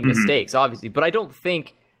they've made mistakes, obviously, but I don't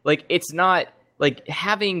think like it's not like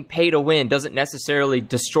having pay to win doesn't necessarily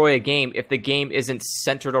destroy a game if the game isn't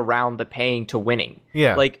centered around the paying to winning.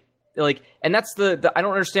 Yeah. Like, and that's the I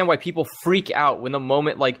don't understand why people freak out when the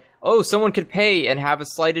moment, like, oh, someone could pay and have a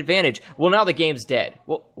slight advantage. Well, now the game's dead.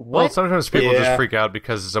 Well, what? Well, sometimes people just freak out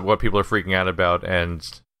because of what people are freaking out about, and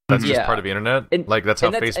that's just part of the internet. And, like, that's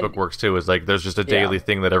how Facebook works, too, is, like, there's just a daily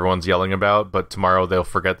thing that everyone's yelling about, but tomorrow they'll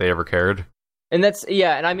forget they ever cared. And that's,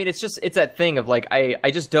 and I mean, it's that thing of, like,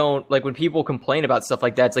 I just don't, like, when people complain about stuff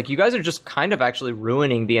like that, it's like, you guys are just kind of actually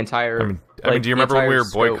ruining the entire... I mean, do you remember when we were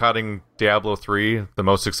boycotting Diablo 3, the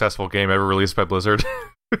most successful game ever released by Blizzard?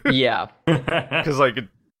 Yeah. Because, like,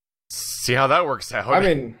 see how that works out. I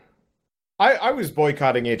mean, I was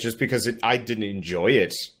boycotting it just because I didn't enjoy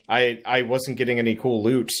it. I wasn't getting any cool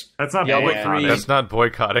loot. That's not boycotting. That's not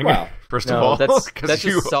boycotting, first of all, because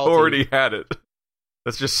you already had it.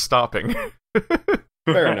 That's just stopping.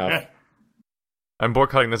 Fair enough. I'm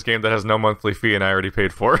boycotting this game that has no monthly fee and I already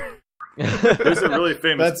paid for. There's a really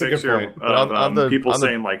famous picture of people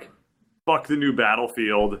saying, like, fuck the new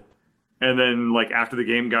Battlefield. And then, like, after the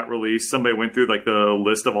game got released, somebody went through, like, the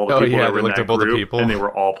list of all the people that were in that group, and they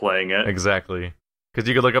were all playing it. Exactly. Because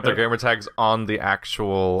you could look up their gamer tags on the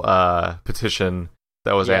actual petition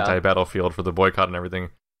that was anti-Battlefield for the boycott and everything.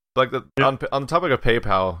 Like, on the topic of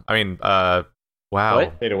PayPal, I mean, wow.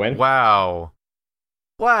 What? Pay to win? Wow.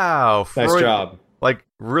 Nice job. Like,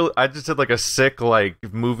 really, I just did, like, a sick, like,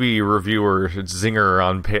 movie reviewer zinger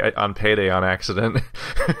on Payday on accident.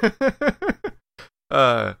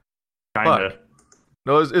 Kinda.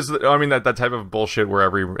 No, I mean, that type of bullshit where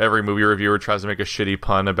every movie reviewer tries to make a shitty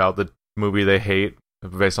pun about the movie they hate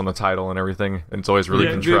based on the title and everything, and it's always really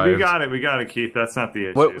contrived. Dude, we got it, Keith. That's not the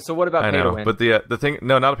issue. So what about pay to win? But the thing,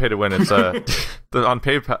 no, not a pay to win. It's on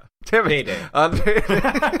PayPal. Damn it. Payday. On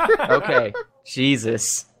Payday. Okay.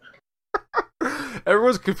 Jesus.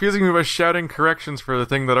 Everyone's confusing me by shouting corrections for the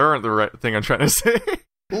thing that aren't the right thing I'm trying to say.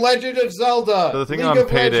 Legend of Zelda. So the thing on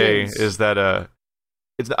Payday is that I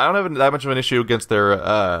don't have that much of an issue against their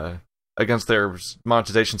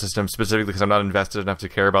monetization system, specifically because I'm not invested enough to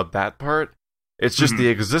care about that part. It's just the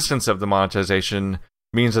existence of the monetization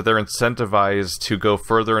means that they're incentivized to go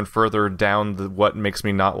further and further down what makes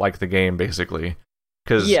me not like the game, basically.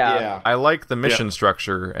 Because I like the mission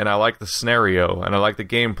structure, and I like the scenario, and I like the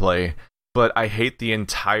gameplay, but I hate the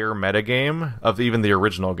entire metagame of even the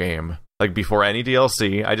original game. Like, before any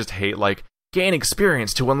DLC, I just hate, like, gain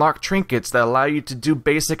experience to unlock trinkets that allow you to do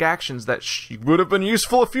basic actions that would have been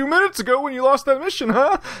useful a few minutes ago when you lost that mission,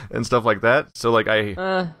 huh? And stuff like that. So, like,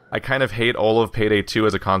 I kind of hate all of Payday 2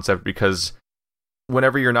 as a concept because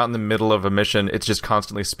whenever you're not in the middle of a mission, it's just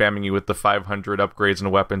constantly spamming you with the 500 upgrades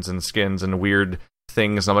and weapons and skins and weird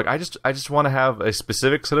things. And I'm like, I just want to have a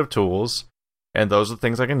specific set of tools, and those are the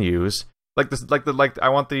things I can use. I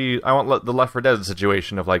want the Left 4 Dead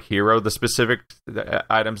situation of like hero, the specific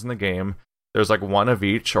items in the game. There's like one of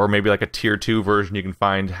each, or maybe like a tier 2 version you can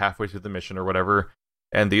find halfway through the mission or whatever.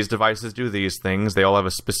 And these devices do these things. They all have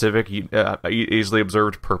a specific, easily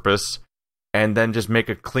observed purpose. And then just make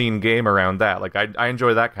a clean game around that. Like, I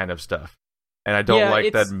enjoy that kind of stuff. And I don't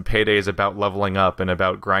like that Payday is about leveling up and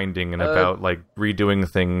about grinding and about, like, redoing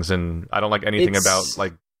things. And I don't like anything about,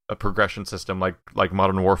 like, a progression system like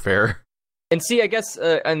Modern Warfare. And see, I guess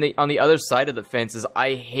on the other side of the fence is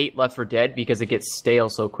I hate Left 4 Dead because it gets stale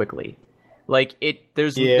so quickly. Like,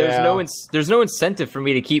 there's no incentive for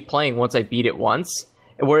me to keep playing once I beat it once.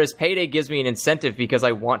 Whereas Payday gives me an incentive because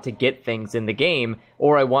I want to get things in the game,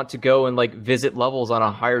 or I want to go and like visit levels on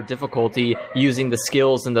a higher difficulty using the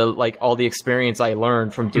skills and the like all the experience I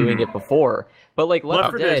learned from doing it before. But like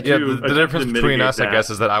Left 4 Dead, the difference between us, I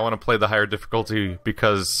guess, is that I want to play the higher difficulty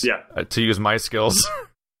because to use my skills.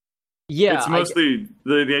 Yeah, it's mostly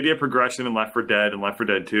the idea of progression in Left 4 Dead and Left 4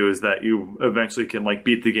 Dead 2 is that you eventually can like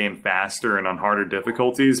beat the game faster and on harder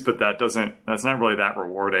difficulties, but that's not really that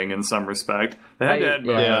rewarding in some respect. The head-to-head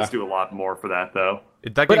mode does do a lot more for that, though.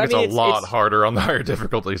 That game gets a lot harder on the higher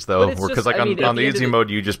difficulties, though, because like on the easy mode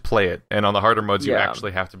you just play it, and on the harder modes you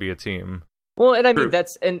actually have to be a team. Well, and I mean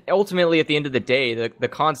and ultimately at the end of the day, the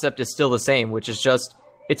concept is still the same, which is just.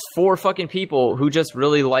 It's 4 fucking people who just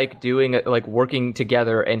really like working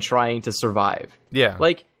together and trying to survive. Yeah.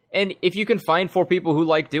 Like, and if you can find 4 people who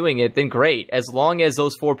like doing it, then great. As long as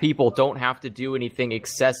those 4 people don't have to do anything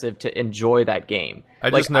excessive to enjoy that game. I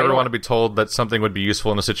just never want to be told that something would be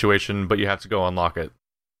useful in a situation, but you have to go unlock it.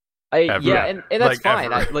 And that's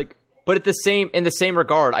fine. But in the same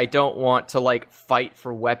regard, I don't want to like fight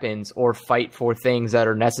for weapons or fight for things that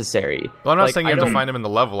are necessary. Well, I'm not saying you have to find them in the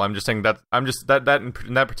level. I'm just saying that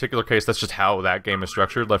in that particular case, that's just how that game is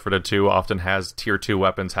structured. Left 4 Dead 2 often has tier 2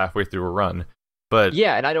 weapons halfway through a run. But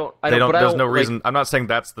yeah, and there's no reason. I'm not saying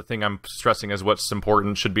that's the thing I'm stressing as what's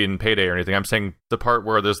important should be in Payday or anything. I'm saying the part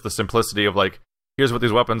where there's the simplicity of like, here's what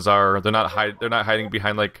these weapons are. They're not hiding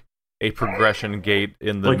behind like a progression gate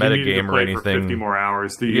in the metagame or anything. For 50 more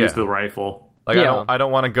hours to use the rifle. Like I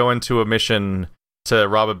don't want to go into a mission to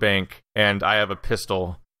rob a bank and I have a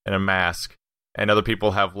pistol and a mask, and other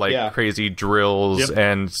people have like crazy drills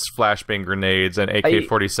and flashbang grenades and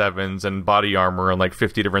AK-47s and body armor and like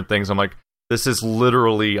 50 different things. I'm like, this is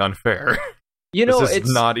literally unfair. This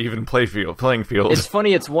is not even playing field. It's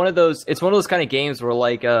funny. It's one of those kind of games where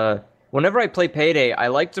like whenever I play Payday, I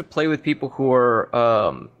like to play with people who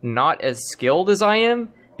are not as skilled as I am,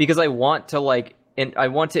 because I want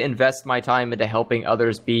to invest my time into helping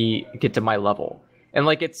others get to my level. And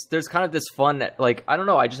like there's kind of this fun, like I don't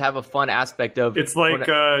know, I just have a fun aspect of it's like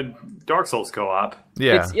Dark Souls co-op.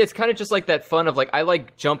 Yeah, it's kind of just like that fun of like I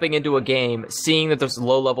like jumping into a game, seeing that there's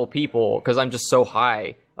low level people because I'm just so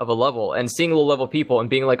high of a level, and seeing low level people and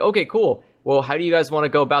being like, okay, cool. Well, how do you guys want to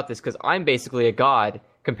go about this? Because I'm basically a god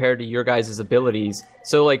compared to your guys' abilities.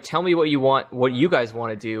 So like tell me what you guys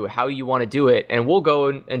want to do, how you want to do it, and we'll go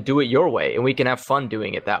and do it your way, and we can have fun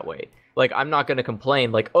doing it that way. Like I'm not going to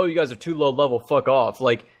complain like, oh, you guys are too low level, fuck off.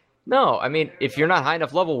 Like, no, I mean, if you're not high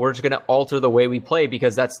enough level, we're just going to alter the way we play,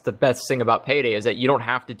 because that's the best thing about Payday is that you don't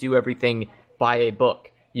have to do everything by a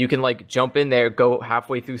book. You can like jump in there, go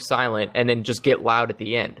halfway through silent, and then just get loud at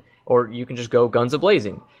the end. Or you can just go guns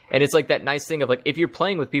a-blazing. And it's like that nice thing of like, if you're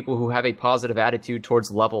playing with people who have a positive attitude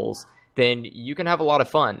towards levels, then you can have a lot of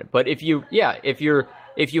fun. But if you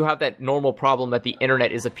have that normal problem that the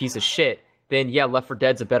internet is a piece of shit, then Left 4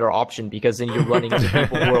 Dead's a better option, because then you're running into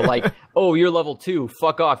people who are like, oh, you're level 2,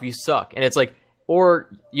 fuck off, you suck. And it's like, or,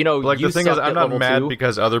 like the thing is, I'm not mad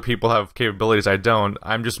because other people have capabilities I don't.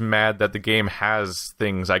 I'm just mad that the game has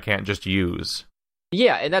things I can't just use.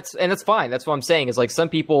 Yeah, and that's fine. That's what I'm saying is like some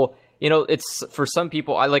people, it's for some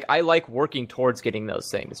people I like working towards getting those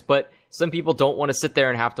things, but some people don't want to sit there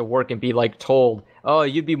and have to work and be like told, oh,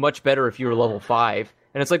 you'd be much better if you were level 5.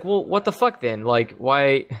 And it's like, well, what the fuck then? Like,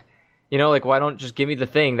 why, why don't just give me the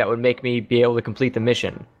thing that would make me be able to complete the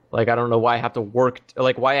mission? Like, I don't know why I have to work,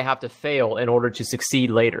 like why I have to fail in order to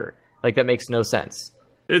succeed later. Like, that makes no sense.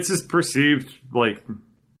 It's just perceived like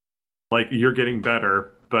you're getting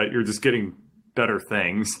better, but you're just getting better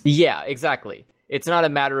things. Yeah, exactly. It's not a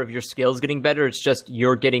matter of your skills getting better. It's just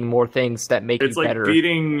you're getting more things that make you better. It's like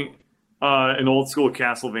beating an old school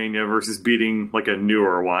Castlevania versus beating like a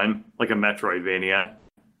newer one, like a Metroidvania.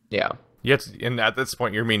 Yeah. Yet, and at this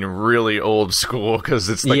point, you're meaning really old school because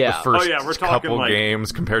it's like the first we're talking couple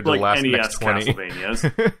games compared to the last NES next 20.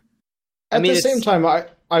 At the same time,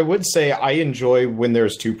 I would say I enjoy when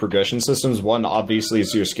there's two progression systems. One obviously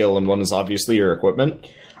is your skill, and one is obviously your equipment.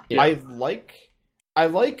 Yeah. I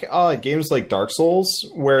like games like Dark Souls,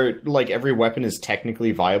 where like every weapon is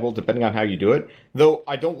technically viable depending on how you do it. Though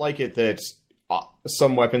I don't like it that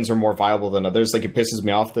some weapons are more viable than others. Like, it pisses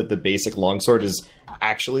me off that the basic longsword is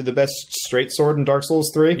actually the best straight sword in Dark Souls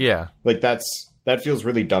 3. Yeah, like that feels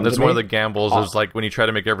really dumb. That's one of the gambles is like when you try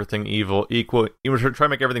to make everything equal, you try to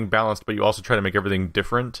make everything balanced, but you also try to make everything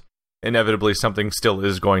different. Inevitably, something still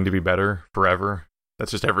is going to be better forever.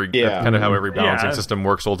 That's just that's kind of how every balancing system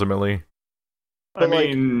works ultimately. But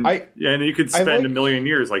and you could spend a million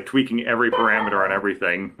years like tweaking every parameter on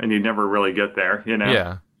everything, and you'd never really get there, you know?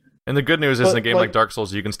 Yeah. And the good news is in a game like Dark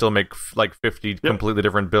Souls, you can still make like 50 completely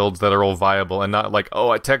different builds that are all viable, and not like,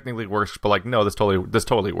 oh, it technically works, but like, no, this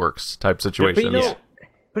totally works type situation.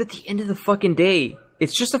 But at the end of the fucking day,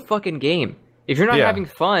 it's just a fucking game. If you're not having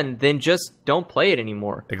fun, then just don't play it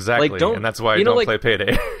anymore. Exactly, and that's why I don't play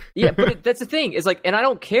Payday. But that's the thing. Is like, and I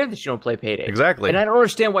don't care that you don't play Payday. Exactly. And I don't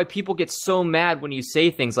understand why people get so mad when you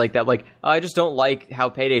say things like that. Like, I just don't like how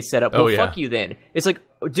Payday's set up. Well, fuck you then. It's like,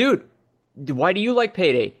 dude, why do you like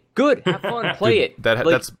Payday? Good, have fun, play it.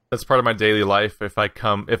 That's part of my daily life. If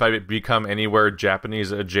I become anywhere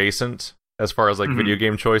Japanese adjacent as far as like video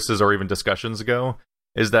game choices or even discussions go,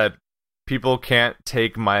 is that people can't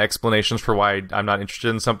take my explanations for why I'm not interested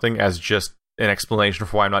in something as just an explanation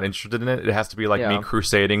for why I'm not interested in it. It has to be like me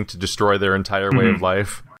crusading to destroy their entire way of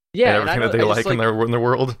life. Yeah, and everything that they like in their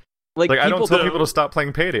world. Like I don't tell people to stop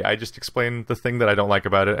playing Payday. I just explain the thing that I don't like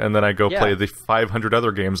about it, and then I go play the 500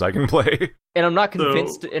 other games I can play. And I'm not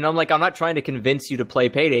convinced, and I'm not trying to convince you to play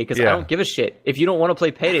Payday, because I don't give a shit. If you don't want to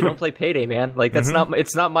play Payday, don't play Payday, man. Like, that's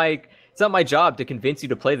it's not my job to convince you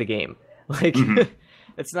to play the game. Like,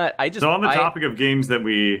 it's not. So on the topic of games that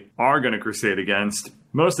we are going to crusade against,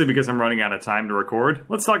 mostly because I'm running out of time to record,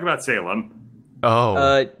 let's talk about Salem.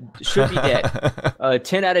 Oh. Should be dead.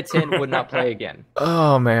 10 out of 10 would not play again.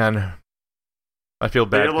 Oh, man. I feel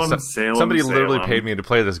bad. Somebody literally paid me to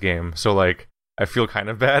play this game, so, like, I feel kind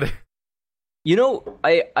of bad. You know,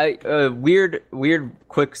 weird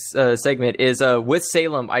quick segment is, with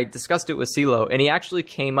Salem, I discussed it with CeeLo, and he actually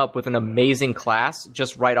came up with an amazing class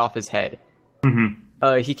just right off his head.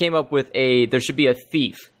 He came up with there should be a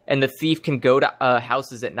thief. And the thief can go to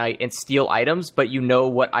houses at night and steal items, but you know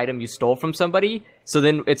what item you stole from somebody. So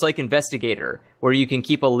then it's like Investigator, where you can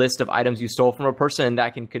keep a list of items you stole from a person, and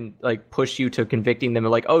that can like push you to convicting them.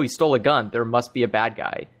 Like, oh, he stole a gun, there must be a bad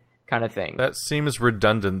guy, kind of thing. That seems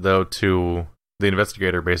redundant, though, to the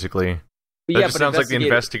Investigator, basically. That just sounds like the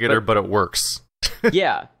Investigator, but it works.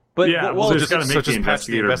 Yeah, but just gotta make the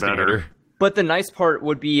Investigator better. But the nice part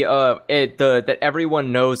would be that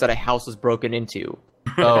everyone knows that a house was broken into.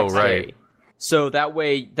 Oh, right. So that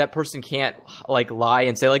way, that person can't like lie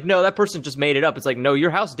and say like, no, that person just made it up. It's like, no, your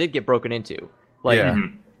house did get broken into. Like,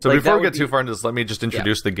 So like, before we get too far into this, let me just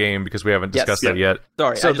introduce the game, because we haven't discussed that yet.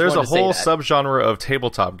 Sorry. So there's a whole subgenre of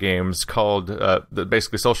tabletop games called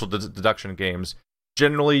basically social deduction games.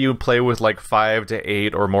 Generally, you play with like 5 to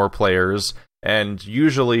 8 or more players, and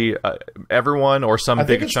usually everyone or some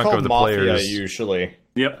big chunk of the players. Usually.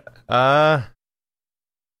 Yep.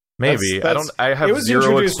 Maybe. I have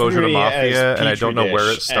zero exposure to Mafia, and I don't know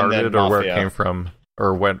where it started or where it came from,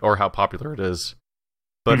 or how popular it is.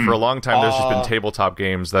 But for a long time, there's just been tabletop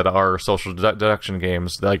games that are social deduction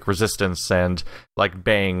games, like Resistance and like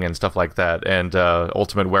Bang and stuff like that, and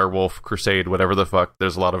Ultimate Werewolf, Crusade, whatever the fuck.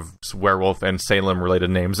 There's a lot of werewolf and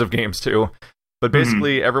Salem-related names of games too. But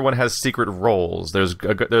basically, everyone has secret roles. There's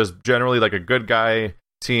generally like a good guy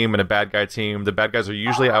team and a bad guy team. The bad guys are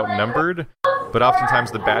usually outnumbered, but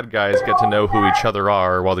oftentimes the bad guys get to know who each other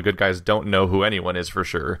are, while the good guys don't know who anyone is for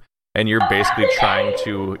sure. And you're basically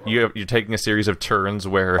you're taking a series of turns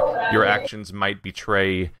where your actions might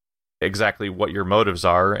betray exactly what your motives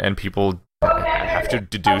are, and people have to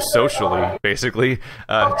deduce socially, basically,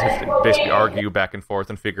 to basically argue back and forth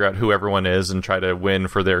and figure out who everyone is and try to win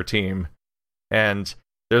for their team. And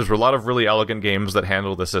there's a lot of really elegant games that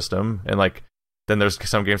handle the system, and like, then there's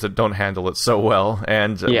some games that don't handle it so well,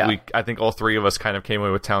 and I think all three of us kind of came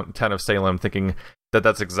away with Town of Salem thinking that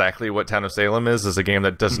that's exactly what Town of Salem is a game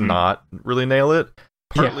that does not really nail it,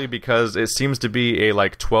 partly because it seems to be a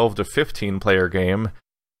like 12 to 15 player game,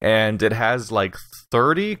 and it has like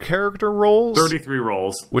 30 character roles, 33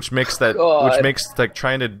 roles, which makes like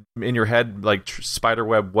trying to in your head like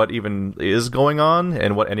spiderweb what even is going on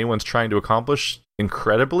and what anyone's trying to accomplish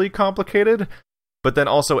incredibly complicated. But then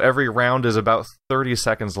also every round is about 30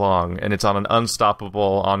 seconds long, and it's on an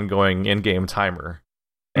unstoppable, ongoing in-game timer.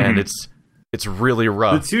 And it's really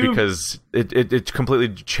rough because it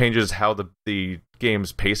completely changes how the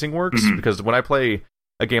game's pacing works. Because when I play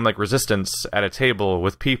a game like Resistance at a table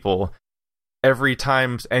with people, every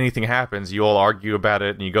time anything happens, you all argue about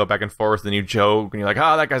it, and you go back and forth, and you joke, and you're like,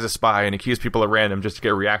 oh, that guy's a spy, and accuse people at random just to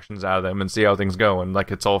get reactions out of them and see how things go, and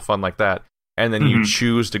like it's all fun like that. And then you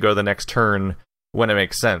choose to go the next turn when it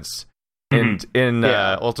makes sense. And in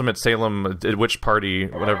Ultimate Salem Witch Party,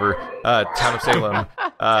 whatever, Town of Salem,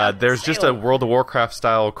 there's just a World of Warcraft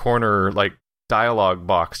style corner like dialogue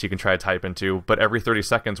box you can try to type into, but every 30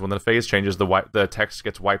 seconds when the phase changes, the text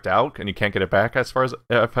gets wiped out and you can't get it back, as far as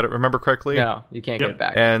if I remember correctly. No, you can't get it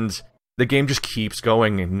back. And the game just keeps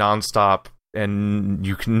going nonstop, and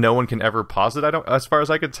no one can ever pause it, as far as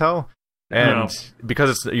I could tell. And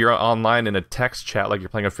because you're online in a text chat, like you're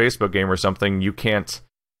playing a Facebook game or something, you can't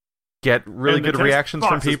get really good reactions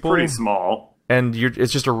from people. Pretty small, and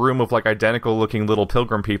it's just a room of like identical looking little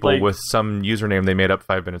pilgrim people with some username they made up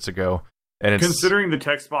 5 minutes ago. And considering the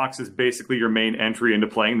text box is basically your main entry into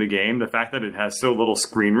playing the game, the fact that it has so little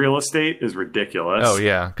screen real estate is ridiculous. Oh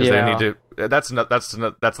yeah, because they need to. That's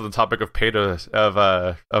the topic of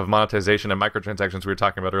of monetization and microtransactions we were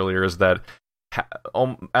talking about earlier. Is that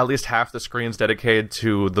at least half the screen's dedicated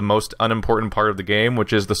to the most unimportant part of the game,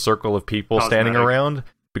 which is the circle of people standing around.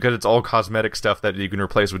 Because it's all cosmetic stuff that you can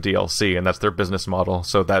replace with DLC, and that's their business model.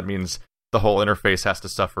 So that means the whole interface has to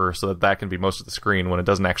suffer so that can be most of the screen when it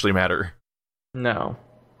doesn't actually matter. No.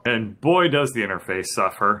 And boy, does the interface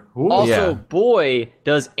suffer. Ooh. Also, boy,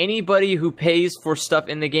 does anybody who pays for stuff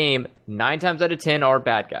in the game 9 times out of 10 are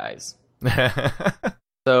bad guys.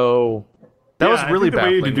 So that was really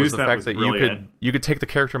baffling, was the fact that you could take the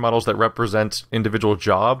character models that represent individual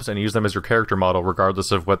jobs and use them as your character model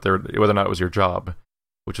regardless of whether or not it was your job.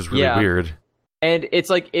 Which is really weird. And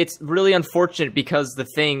it's really unfortunate because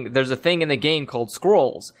there's a thing in the game called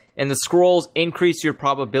scrolls, and the scrolls increase your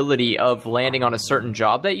probability of landing on a certain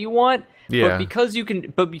job that you want. Yeah. Because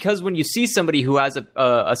when you see somebody who has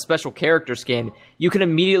a special character skin, you can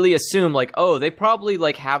immediately assume like, oh, they probably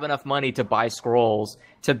like have enough money to buy scrolls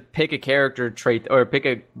to pick a character trait or pick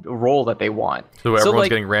a role that they want. So everyone's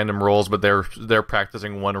getting random roles, but they're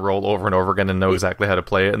practicing one role over and over again and know exactly how to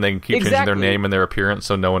play it, and they can keep changing their name and their appearance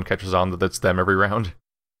so no one catches on that it's them every round.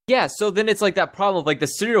 Yeah, so then it's like that problem of like the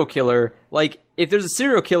serial killer. Like if there's a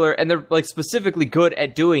serial killer and they're like specifically good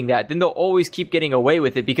at doing that, then they'll always keep getting away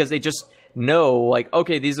with it because they just know like,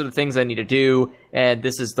 okay, these are the things I need to do, and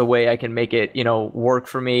this is the way I can make it, work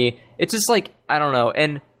for me. It's just like, I don't know.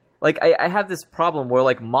 And like, I have this problem where,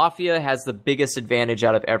 like, Mafia has the biggest advantage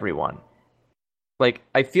out of everyone. Like,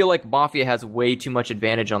 I feel like Mafia has way too much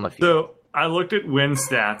advantage on the field. So, I looked at win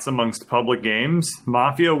stats amongst public games.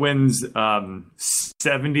 Mafia wins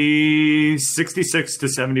 66 to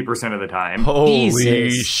 70% of the time.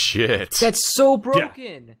 Holy shit. That's so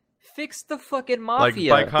broken. Yeah. Fix the fucking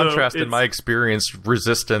Mafia. Like, by contrast, in my experience,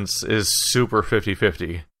 Resistance is super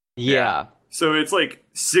 50-50. Yeah. So it's like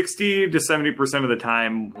 60 to 70% of the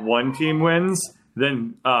time one team wins,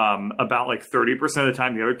 then about like 30% of the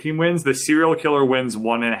time the other team wins. The serial killer wins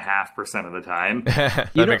 1.5% of the time.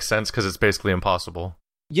 That makes sense because it's basically impossible.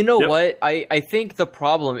 You know what? I think the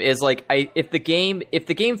problem is like if the game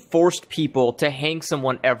forced people to hang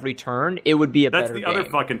someone every turn, it would be a better game. That's the other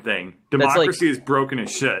fucking thing. Democracy is broken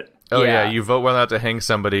as shit. Oh yeah, you vote whether or not to hang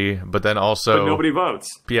somebody, but then also... But nobody votes.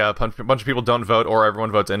 Yeah, a bunch of people don't vote, or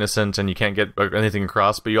everyone votes innocent, and you can't get anything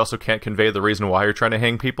across, but you also can't convey the reason why you're trying to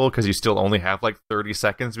hang people, because you still only have like 30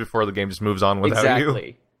 seconds before the game just moves on without you.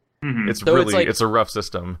 Exactly. It's a rough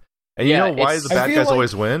system. And you know why the bad guys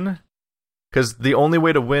always win? Because the only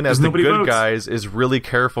way to win as the good guys is really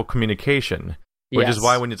careful communication, which is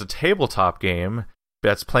why when it's a tabletop game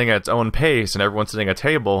that's playing at its own pace and everyone's sitting at a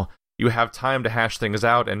table... You have time to hash things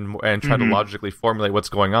out and try to logically formulate what's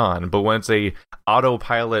going on. But when it's a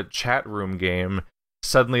autopilot chat room game,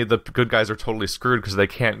 suddenly the good guys are totally screwed because they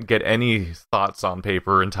can't get any thoughts on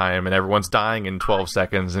paper in time, and everyone's dying in 12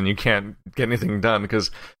 seconds, and you can't get anything done. Because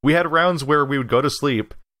we had rounds where we would go to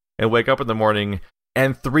sleep and wake up in the morning,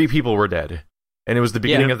 and 3 people were dead. And it was the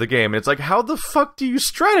beginning of the game. And it's like, how the fuck do you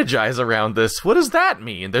strategize around this? What does that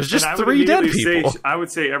mean? There's just 3 dead people. I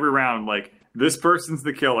would say every round, like, this person's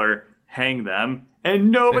the killer, hang them,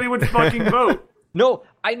 and nobody would fucking vote. No,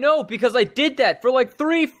 I know, because I did that for like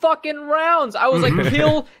 3 fucking rounds. I was like,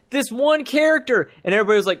 kill this one character. And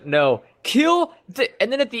everybody was like, no, kill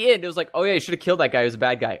and then at the end it was like, oh yeah, you should have killed that guy who's a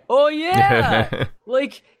bad guy. Oh yeah.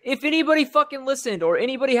 Like, if anybody fucking listened, or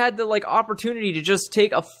anybody had the like opportunity to just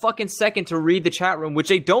take a fucking second to read the chat room, which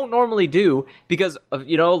they don't normally do because of,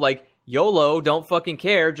 you know, like, YOLO, don't fucking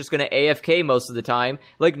care, just gonna AFK most of the time.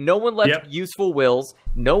 Like, no one left useful wills,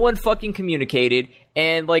 no one fucking communicated,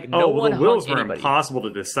 and like no one the wills were impossible to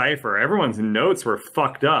decipher. Everyone's notes were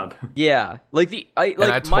fucked up. Yeah, like I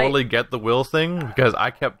totally get the will thing, because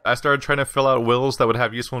I started trying to fill out wills that would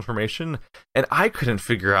have useful information, and I couldn't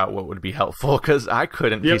figure out what would be helpful because I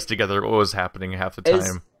couldn't piece together what was happening half the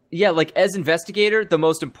time. Like as investigator, the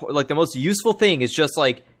most important, like the most useful thing is just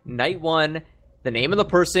like night 1. The name of the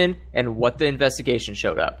person, and what the investigation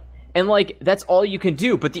showed up. And, like, that's all you can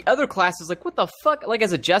do. But the other class is like, what the fuck? Like,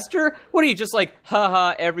 as a jester? What are you, just like,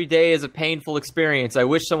 haha, every day is a painful experience. I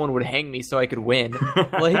wish someone would hang me so I could win.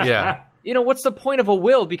 Like, you know, what's the point of a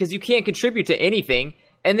will? Because you can't contribute to anything.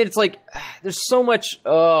 And then it's like, there's so much,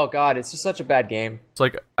 oh god, it's just such a bad game. It's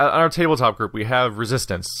like, on our tabletop group, we have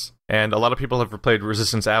Resistance. And a lot of people have played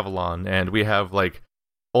Resistance Avalon. And we have, like,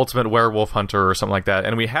 Ultimate Werewolf Hunter or something like that,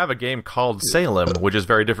 and we have a game called Salem, which is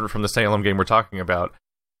very different from the Salem game we're talking about.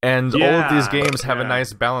 And all of these games have a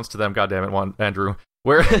nice balance to them, goddammit, Andrew,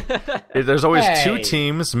 where there's always 2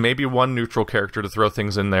 teams, maybe 1 neutral character to throw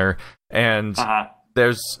things in there, and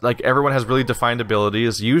there's, like, everyone has really defined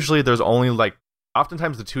abilities. Usually there's only, like,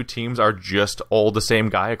 oftentimes the 2 teams are just all the same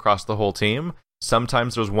guy across the whole team.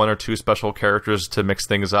 Sometimes there's 1 or 2 special characters to mix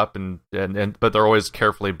things up, but they're always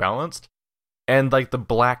carefully balanced. And, like, the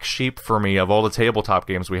black sheep for me of all the tabletop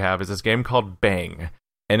games we have is this game called Bang.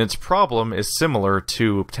 And its problem is similar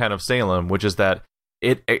to Town of Salem, which is that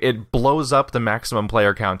it blows up the maximum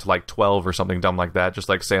player count to, like, 12 or something dumb like that, just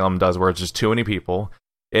like Salem does, where it's just too many people.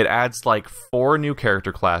 It adds, like, 4 new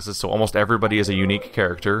character classes, so almost everybody is a unique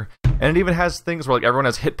character. And it even has things where, like, everyone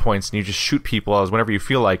has hit points, and you just shoot people as whenever you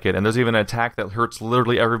feel like it. And there's even an attack that hurts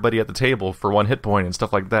literally everybody at the table for 1 hit point and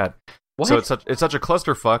stuff like that. What? So it's such a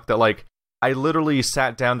clusterfuck that, like, I literally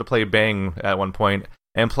sat down to play Bang at one point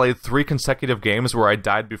and played 3 consecutive games where I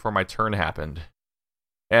died before my turn happened.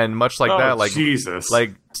 And much like that, like, Jesus.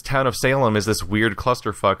 Like, Town of Salem is this weird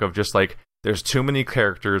clusterfuck of just, like, there's too many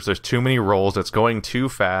characters, there's too many roles, it's going too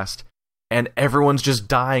fast, and everyone's just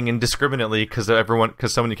dying indiscriminately because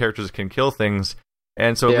so many characters can kill things.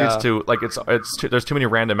 And so it leads to, like, there's too many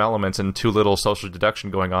random elements and too little social deduction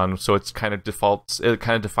going on, so it kind of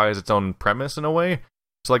defies its own premise in a way.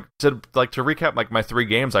 So, to recap, like, my 3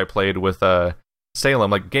 games I played with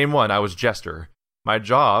Salem, like, game 1, I was Jester. My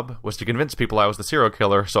job was to convince people I was the serial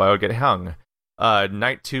killer, so I would get hung.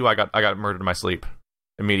 Night 2, I got murdered in my sleep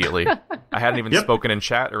immediately. I hadn't even spoken in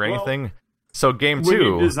chat or anything. So game 2, when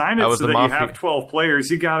you design it so that you have 12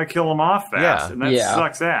 players, you gotta kill them off fast, and that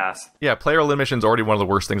sucks ass. Yeah, player elimination is already one of the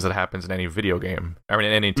worst things that happens in any video game. I mean,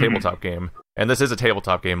 in any tabletop game. And this is a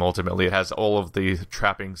tabletop game, ultimately. It has all of the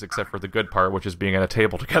trappings except for the good part, which is being at a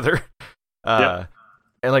table together. And,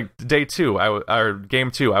 like, day 2,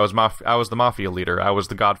 game 2, I was the mafia leader. I was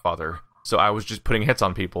the godfather. So I was just putting hits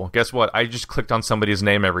on people. Guess what? I just clicked on somebody's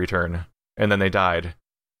name every turn, and then they died.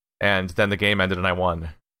 And then the game ended and I won.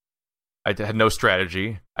 I had no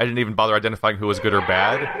strategy. I didn't even bother identifying who was good or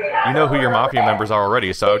bad. You know who your mafia members are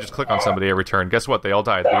already, so I would just click on somebody every turn. Guess what? They all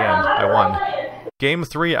died at the end. I won. Game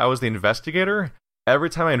 3, I was the investigator.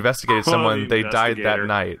 Every time I investigated someone, they died that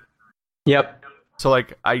night. Yep. So,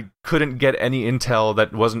 like, I couldn't get any intel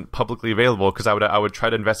that wasn't publicly available because I would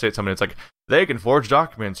try to investigate someone. It's like, they can forge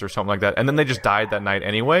documents or something like that. And then they just died that night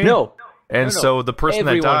anyway. No. And so the person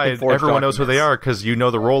that died, everyone knows who they are because you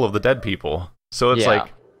know the role of the dead people. So it's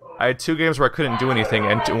like, I had 2 games where I couldn't do anything,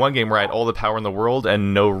 and 1 game where I had all the power in the world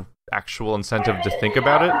and no actual incentive to think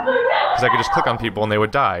about it, because I could just click on people and they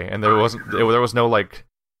would die, and there was no, like,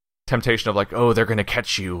 temptation of, like, oh, they're gonna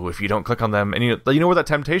catch you if you don't click on them. And you know where that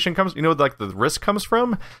temptation comes, you know, like, the risk comes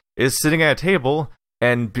from is sitting at a table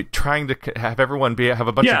and trying to have everyone have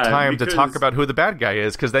a bunch of time to talk about who the bad guy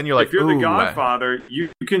is, because then you're like, if you're the godfather, you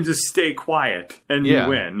can just stay quiet and you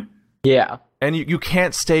win. Yeah. And you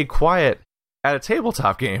can't stay quiet at a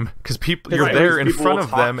tabletop game because you're there in front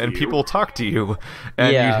of them and people talk to you,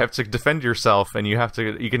 and you have to defend yourself, and you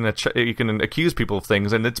can accuse people of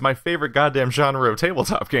things, and it's my favorite goddamn genre of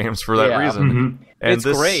tabletop games for that reason. Mm-hmm. And it's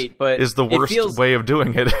great, but is the worst way of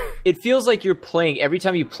doing it. It feels like you're playing every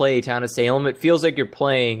time you play Town of Salem. It feels like you're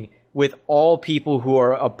playing with all people who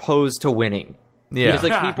are opposed to winning. Yeah, because,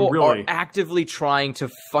 like, people are actively trying to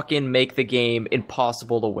fucking make the game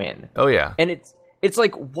impossible to win. Oh yeah, and it's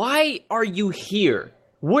like, why are you here?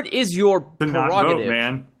 What is your prerogative? Not vote,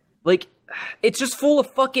 man. Like, it's just full of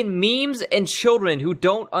fucking memes and children who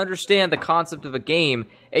don't understand the concept of a game,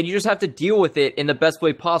 and you just have to deal with it in the best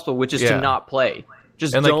way possible, which is to not play.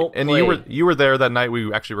 Just don't play. And you were there that night.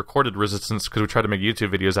 We actually recorded Resistance because we tried to make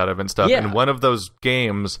YouTube videos out of it and stuff. Yeah. And one of those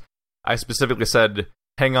games, I specifically said,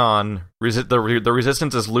 hang on, the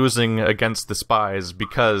Resistance is losing against the Spies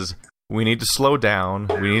because we need to slow down,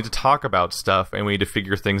 we need to talk about stuff, and we need to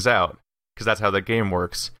figure things out. Because that's how that game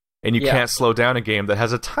works. And you can't slow down a game that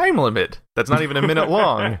has a time limit that's not even a minute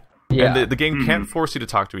long. And the game can't force you to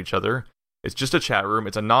talk to each other. It's just a chat room.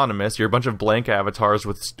 It's anonymous. You're a bunch of blank avatars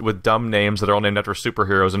with dumb names that are all named after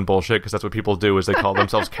superheroes and bullshit, because that's what people do, is they call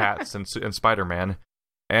themselves Cats and Spider-Man.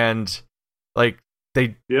 And, like,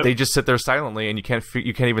 they just sit there silently, and you can't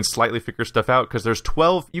even slightly figure stuff out, because there's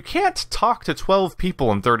 12... You can't talk to 12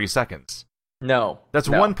 people in 30 seconds. No. That's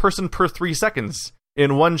one person per 3 seconds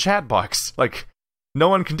in one chat box. Like, no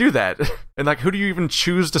one can do that. And, like, who do you even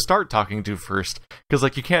choose to start talking to first? Because,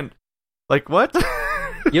 like, you can't... Like, what?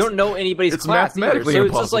 You don't know anybody's it's class mathematically either,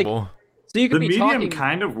 so impossible. it's just like, so you could the be medium talking...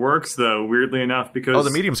 kind of works, though, weirdly enough, because...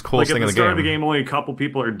 the medium's coolest thing in the game. At the start of the game, only a couple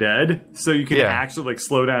people are dead, so you can actually, like,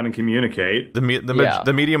 slow down and communicate. The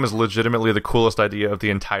medium is legitimately the coolest idea of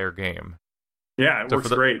the entire game. Yeah, it works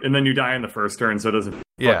great. And then you die in the first turn, so it doesn't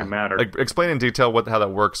fucking matter. Like, explain in detail how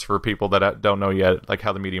that works for people that don't know yet, like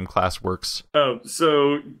how the medium class works. Oh,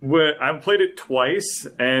 so I've played it twice,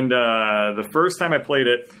 and the first time I played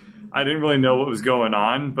it, I didn't really know what was going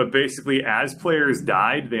on, but basically as players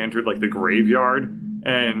died, they entered like the graveyard,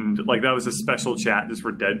 and like that was a special chat just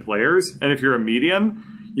for dead players. And if you're a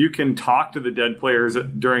medium, you can talk to the dead players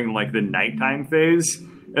during like the nighttime phase,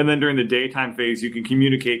 and then during the daytime phase, you can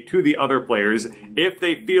communicate to the other players if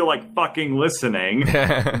they feel like fucking listening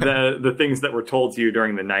the things that were told to you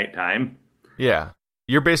during the nighttime. Yeah.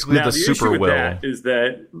 You're basically the super issue with will. That is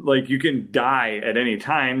that like you can die at any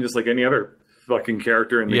time, just like any other fucking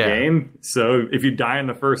character in the game. So if you die in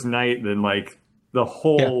the first night, then like the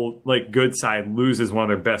whole like good side loses one of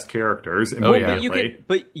their best characters immediately.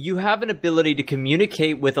 But you have an ability to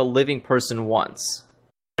communicate with a living person once.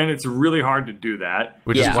 And it's really hard to do that.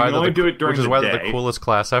 Which is why they're the coolest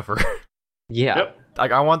class ever. Yeah. Yep.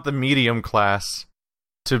 Like, I want the medium class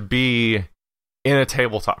to be in a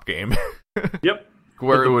tabletop game. Yep.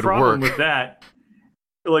 Where it would work. The problem with that,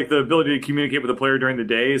 like, the ability to communicate with the player during the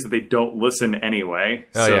day is that they don't listen anyway.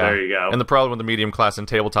 There you go. And the problem with the medium class in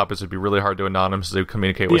tabletop is it'd be really hard to anonymously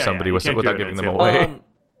communicate with somebody without giving them away.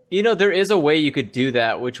 You know, there is a way you could do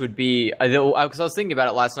that, which would be... Because I was thinking about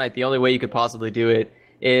it last night, the only way you could possibly do it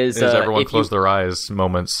is everyone close their eyes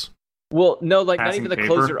moments. Well, no, like, passing not even the paper.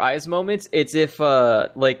 close your eyes moments. It's if,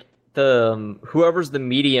 like, the whoever's the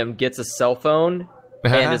medium gets a cell phone...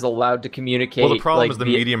 and is allowed to communicate. Well, the problem is the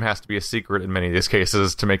medium has to be a secret in many of these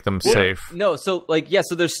cases to make them safe. No, so like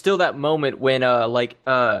so there's still that moment when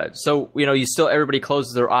so you know everybody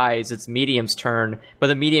closes their eyes. It's medium's turn, but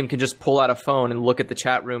the medium can just pull out a phone and look at the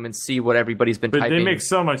chat room and see what everybody's been typing. But they make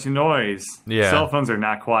so much noise. Yeah, cell phones are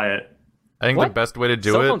not quiet. I think the best way to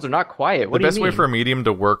do cell phones are not quiet. What do you mean? The best way for a medium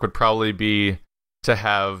to work would probably be to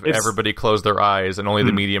have everybody close their eyes and only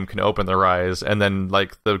the medium can open their eyes, and then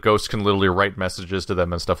like the ghost can literally write messages to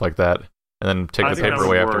them and stuff like that, and then take the paper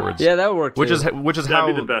away afterwards. Yeah, that would work too. Which is That'd how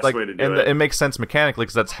be the best way to do it makes sense mechanically,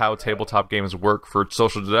 because that's how tabletop games work for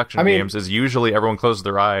social deduction games. Is usually everyone closes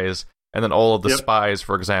their eyes, and then all of the spies,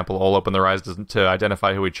 for example, all open their eyes to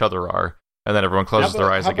identify who each other are, and then everyone closes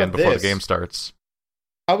their eyes again before the game starts.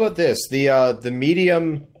 How about this? The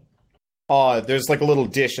medium. There's like a little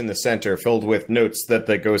dish in the center filled with notes that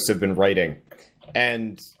the ghosts have been writing.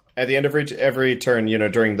 And at the end of every turn,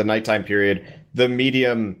 during the nighttime period, the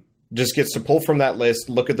medium just gets to pull from that list,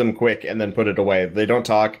 look at them quick, and then put it away. They don't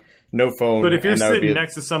talk, no phone. But if you're sitting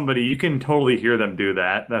next to somebody, you can totally hear them do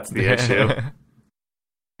that. That's the issue.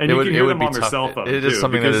 And you can hear them on their cell phone, it is too,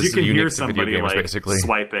 something that is you can unique hear to video somebody games, basically.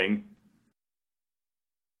 swiping.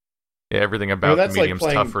 Yeah, everything about the medium's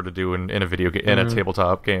tougher to do in a video game, in a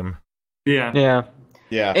tabletop game. Yeah.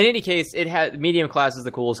 In any case, medium class is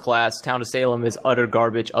the coolest class. Town of Salem is utter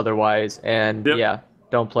garbage otherwise, and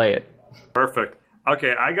don't play it. Perfect.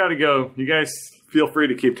 Okay, I gotta go. You guys feel free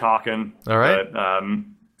to keep talking. All right. But,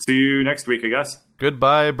 see you next week, I guess.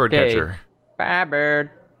 Goodbye, Birdcatcher. Bye,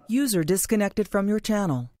 bird. User disconnected from your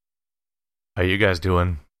channel. How you guys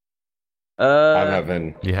doing? I'm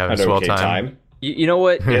having a swell time. You know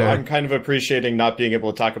what? Yeah, I'm kind of appreciating not being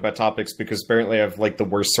able to talk about topics because apparently I have like the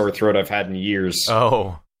worst sore throat I've had in years.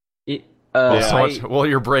 Oh.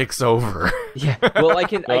 Your break's over. Yeah. Well, I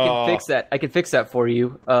can fix that. I can fix that for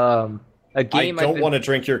you. A game I don't want to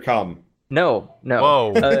drink your cum. No.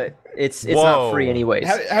 Whoa. It's not free anyways.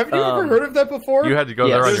 Have you ever heard of that before? You had to go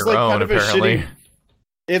there on your own, kind of apparently.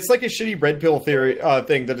 It's like a shitty red pill theory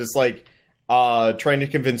thing that is like trying to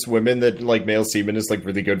convince women that like male semen is like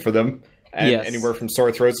really good for them, and anywhere from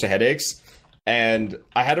sore throats to headaches. And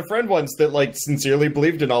I had a friend once that like sincerely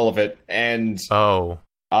believed in all of it, and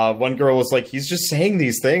one girl was like, "He's just saying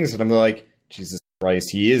these things," and I'm like, "Jesus Christ,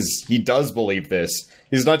 he does believe this.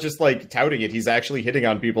 He's not just like touting it. He's actually hitting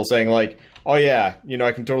on people, saying like." Oh yeah,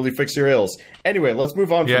 I can totally fix your ills. Anyway, let's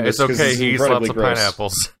move on from this. Yeah, it's okay. He eats lots of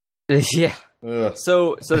pineapples. Yeah. Ugh.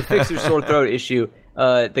 So to fix your sore throat issue,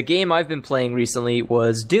 the game I've been playing recently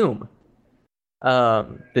was Doom.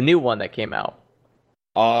 The new one that came out.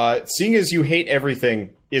 Seeing as you hate everything,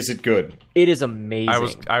 is it good? It is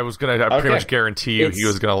amazing. I pretty much guarantee you he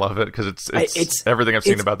was gonna love it because it's everything I've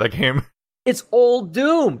seen about that game. It's old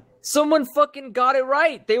Doom. Someone fucking got it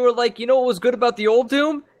right. They were like, you know what was good about the old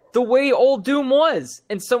Doom? The way old Doom was,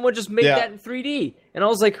 and someone just made that in 3D, and I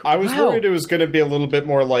was like, I was worried it was going to be a little bit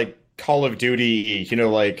more like Call of Duty,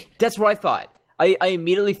 like that's what I thought. I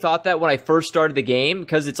immediately thought that when I first started the game,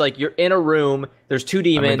 because it's like you're in a room, there's two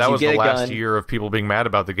demons, that was you get the last gun. year of people being mad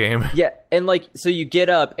about the game. Yeah, and like so you get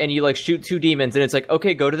up and you like shoot two demons, and it's like,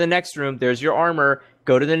 okay, go to the next room. There's your armor.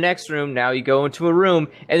 Go to the next room. Now you go into a room,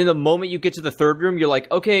 and then the moment you get to the third room, you're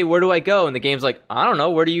like, okay, where do I go? And the game's like, I don't know,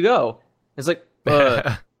 where do you go? It's like,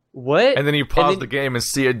 what? And then you pause the game and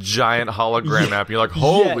see a giant hologram map. You're like,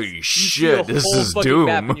 holy shit, this is Doom.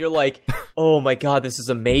 Map and you're like, oh my god, this is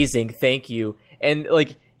amazing. Thank you. And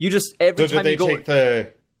like, you just, every time you go...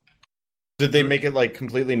 Did they make it like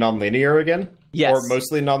completely non-linear again? Yes. Or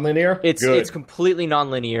mostly non-linear? It's completely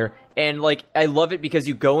non-linear. And like, I love it because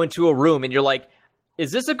you go into a room and you're like,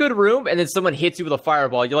 is this a good room? And then someone hits you with a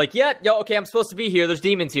fireball. You're like, okay, I'm supposed to be here. There's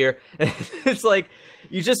demons here. It's like,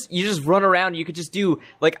 you just run around. You could just do,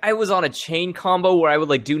 like, I was on a chain combo where I would,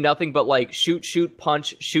 like, do nothing but, like, shoot,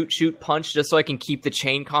 punch, shoot, punch, just so I can keep the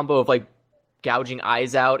chain combo of, like, gouging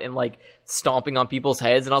eyes out and, like, stomping on people's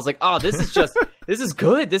heads. And I was like, oh, this is just, this is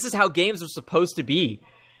good. This is how games are supposed to be.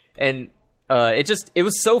 And it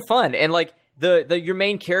was so fun. And, like, your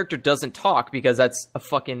main character doesn't talk because that's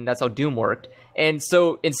how Doom worked. And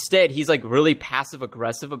so instead, he's like really passive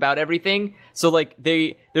aggressive about everything. So like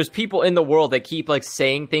there's people in the world that keep like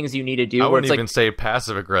saying things you need to do. I wouldn't even say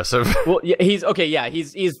passive aggressive. Well, yeah,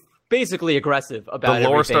 he's basically aggressive about everything. The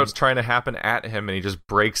lore starts trying to happen at him, and he just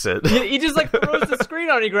breaks it. He just like throws the screen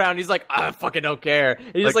on the ground. He's like, I fucking don't care.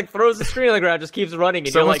 He just like throws the screen on the ground, just keeps running.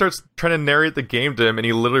 And someone starts trying to narrate the game to him, and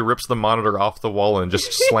he literally rips the monitor off the wall and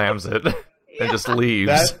just slams it and just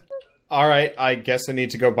leaves. All right, I guess I need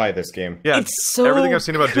to go buy this game. Yeah, it's so everything I've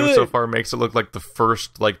seen about good. Doom so far makes it look like the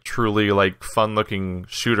first, like, truly, like, fun-looking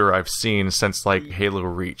shooter I've seen since, like, Halo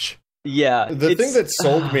Reach. Yeah. The thing that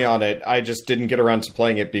sold me on it, I just didn't get around to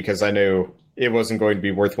playing it because I knew it wasn't going to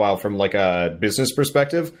be worthwhile from, like, a business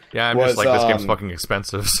perspective. Yeah, I'm just like, this game's fucking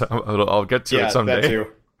expensive, so I'll get to it someday. Yeah,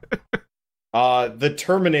 that too. The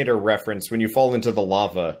Terminator reference, when you fall into the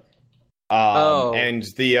lava... And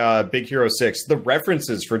the Big Hero 6, the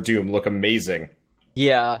references for Doom look amazing.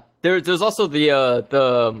 Yeah, there's also the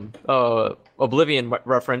Oblivion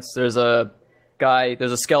reference. There's a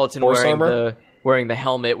skeleton wearing the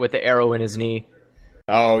helmet with the arrow in his knee.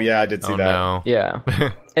 Oh yeah, I did see that. No. Yeah,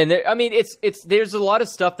 and there's a lot of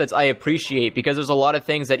stuff that I appreciate because there's a lot of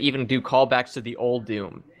things that even do callbacks to the old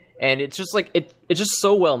Doom, and it's just like it's just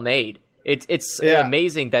so well made. It's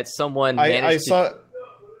amazing that someone managed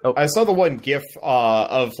I saw the one GIF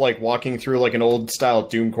of like walking through like an old style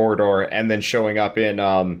Doom corridor and then showing up in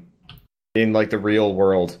like the real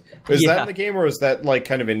world. Is that in the game or is that like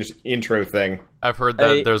kind of an intro thing? I've heard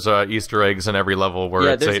that there's Easter eggs in every level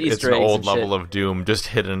where it's an old level of Doom just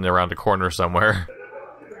hidden around a corner somewhere.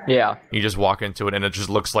 Yeah. You just walk into it and it just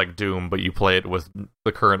looks like Doom, but you play it with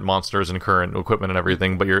the current monsters and current equipment and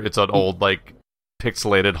everything, but it's an old like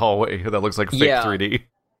pixelated hallway that looks like fake 3D.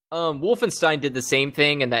 Wolfenstein did the same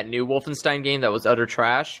thing in that new Wolfenstein game that was utter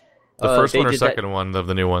trash. The first one or second one of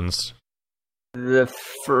the new ones? The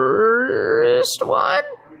first one?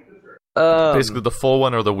 Basically the full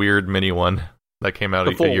one or the weird mini one that came out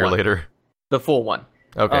a year later? The full one.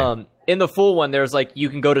 Okay. In the full one, there's like, you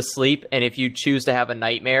can go to sleep, and if you choose to have a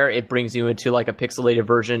nightmare, it brings you into like a pixelated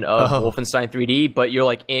version of Wolfenstein 3D, but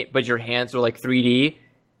but your hands are like 3D.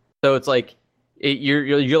 So it's like,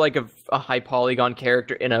 you're like a high polygon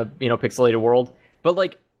character in a pixelated world, but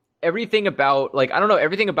like everything about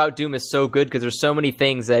everything about Doom is so good because there's so many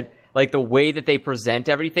things that like the way that they present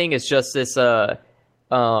everything is just this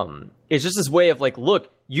it's just this way of like,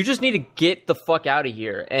 look, you just need to get the fuck out of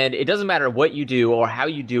here, and it doesn't matter what you do or how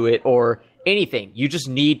you do it or anything. You just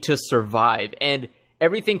need to survive, and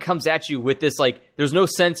everything comes at you with this, like, there's no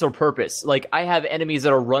sense or purpose. Like, I have enemies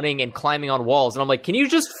that are running and climbing on walls, and I'm like, can you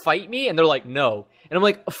just fight me? And they're like, no. And I'm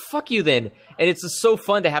like, fuck you then. And it's just so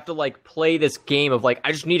fun to have to, like, play this game of, like,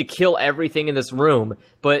 I just need to kill everything in this room.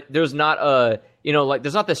 But there's not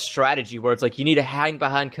there's not this strategy where it's like, you need to hang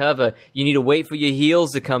behind cover. You need to wait for your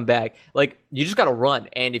heals to come back. Like, you just got to run.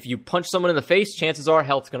 And if you punch someone in the face, chances are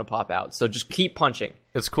health's going to pop out. So just keep punching.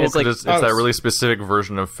 It's cool because it's that really specific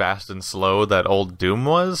version of fast and slow that old Doom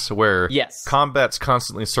was, where combat's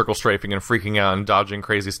constantly circle strafing and freaking out and dodging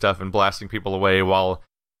crazy stuff and blasting people away, while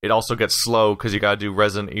it also gets slow because you gotta do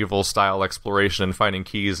Resident Evil style exploration and finding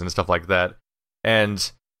keys and stuff like that.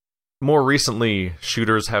 And more recently,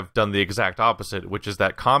 shooters have done the exact opposite, which is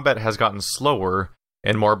that combat has gotten slower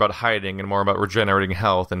and more about hiding and more about regenerating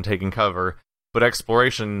health and taking cover, but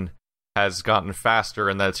exploration has gotten faster,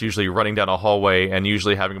 and that's usually running down a hallway and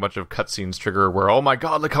usually having a bunch of cutscenes trigger where, oh my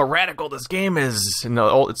god, look how radical this game is, and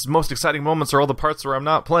its most exciting moments are all the parts where I'm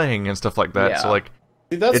not playing and stuff like that. Yeah. So like,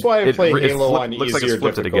 that's why I play Halo on easier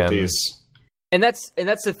difficulties. And that's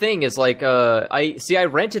the thing is, like, I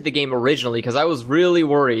rented the game originally because I was really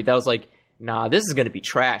worried. I was like, nah, this is gonna be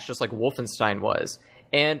trash, just like Wolfenstein was.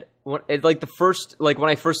 And when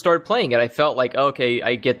I first started playing it, I felt like, okay,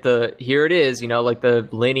 I get here it is, like the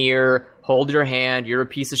linear, hold your hand, you're a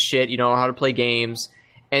piece of shit, you don't know how to play games.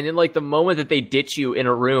 And then, like, the moment that they ditch you in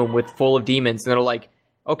a room full of demons, and they're like,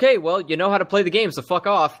 okay, well, you know how to play the game, so fuck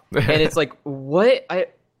off. And it's like, what?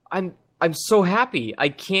 I'm so happy. I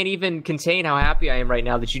can't even contain how happy I am right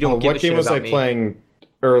now that you don't give a shit about me. What game was I playing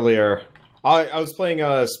earlier? I was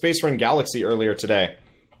playing Space Run Galaxy earlier today,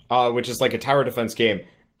 which is like a tower defense game.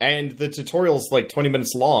 And the tutorial's like 20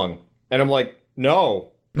 minutes long. And I'm like,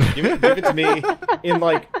 no, give it to me in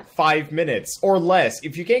like 5 minutes or less.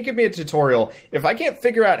 If you can't give me a tutorial, if I can't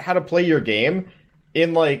figure out how to play your game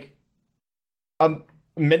in like a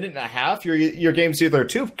minute and a half, your game's either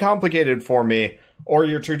too complicated for me or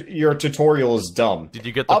your tutorial is dumb. Did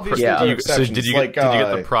you get the did you get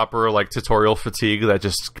the proper like tutorial fatigue that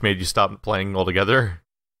just made you stop playing altogether?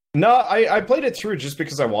 No, I played it through just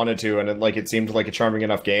because I wanted to, and it seemed like a charming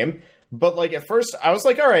enough game. But like at first, I was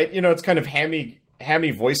like, all right, it's kind of hammy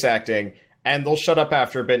voice acting, and they'll shut up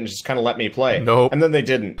after a bit and just kind of let me play. Nope. And then they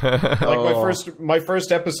didn't. Like my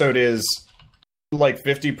first episode is like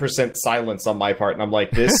 50% silence on my part, and I'm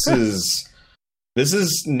like, this is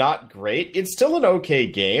not great. It's still an okay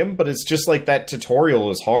game, but it's just like that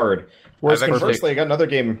tutorial is hard. Whereas conversely, I got another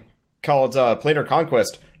game called Planar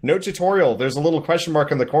Conquest. No tutorial. There's a little question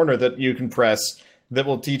mark in the corner that you can press that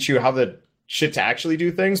will teach you how the shit to actually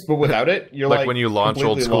do things, but without it, you're like when you launch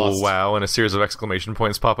old school lost. WoW and a series of exclamation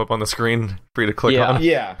points pop up on the screen for you to click on.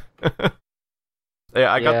 Yeah.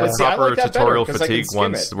 Yeah, I got the proper tutorial fatigue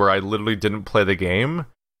once where I literally didn't play the game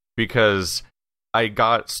because I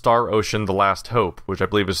got Star Ocean The Last Hope, which I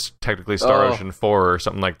believe is technically Star Ocean 4 or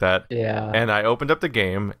something like that. Yeah. And I opened up the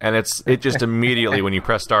game, and it just immediately, when you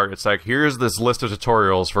press start, it's like, here's this list of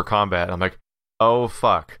tutorials for combat. I'm like, oh,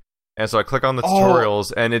 fuck. And so I click on the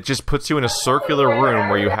tutorials, and it just puts you in a circular room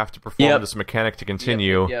where you have to perform this mechanic to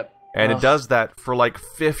continue. Yep. And it does that for like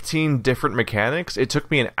 15 different mechanics. It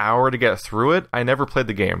took me an hour to get through it. I never played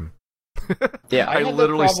the game. Yeah, I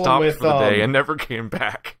literally stopped for the day and never came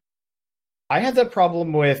back. I had that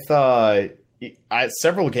problem with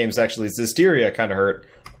several games, actually. Zestiria kind of hurt.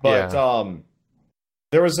 But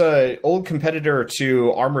there was an old competitor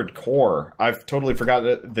to Armored Core. I've totally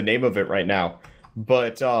forgotten the name of it right now.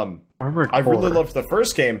 But I really loved the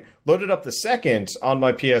first game. Loaded up the second on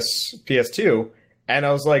my PS2. And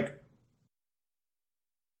I was like,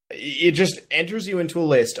 it just enters you into a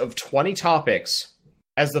list of 20 topics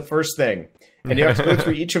as the first thing. And you have to go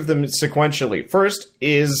through each of them sequentially. First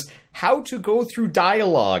is how to go through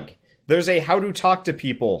dialogue. There's a how to talk to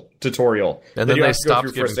people tutorial. And then they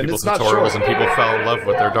stopped giving people tutorials and people fell in love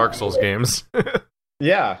with their Dark Souls games.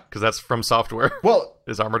 Yeah. Because that's From Software. Well,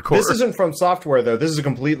 is Armored Core. This isn't From Software, though. This is a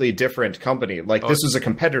completely different company. Like, this was a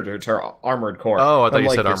competitor to Armored Core. Oh, I thought you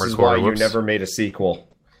said Armored Core. This is why you never made a sequel.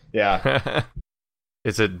 Yeah.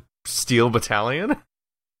 Is it Steel Battalion?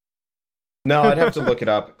 No, I'd have to look it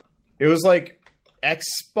up. It was like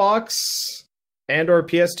Xbox and or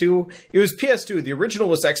PS2. It was PS2. The original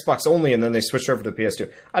was Xbox only, and then they switched over to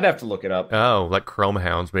PS2. I'd have to look it up. Oh, like Chrome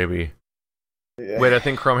Hounds, maybe. Yeah. Wait, I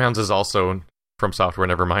think Chrome Hounds is also From Software.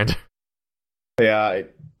 Never mind. Yeah.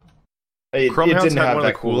 Chrome Hounds had one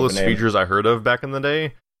of the coolest features I heard of back in the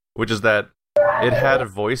day, which is that it had a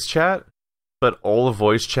voice chat, but all the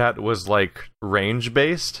voice chat was like range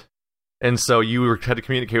based. And so you had to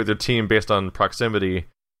communicate with your team based on proximity.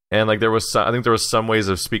 And like I think there was some ways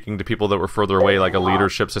of speaking to people that were further away, like a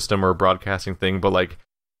leadership system or a broadcasting thing, but like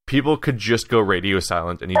people could just go radio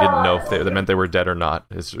silent and you didn't know if that meant they were dead or not,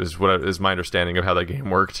 is my understanding of how that game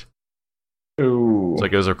worked. Ooh. It's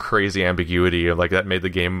like it was a crazy ambiguity of like that made the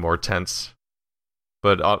game more tense.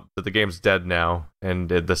 But the game's dead now, and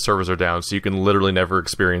the servers are down, so you can literally never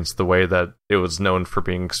experience the way that it was known for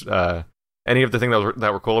being. Any of the things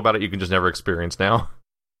that were cool about it, you can just never experience now.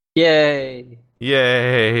 Yay!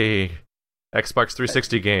 Yay! Xbox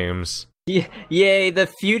 360 games. Yay! The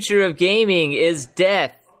future of gaming is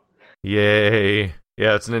death. Yay!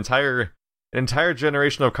 Yeah, it's an entire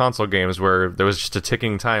generation of console games where there was just a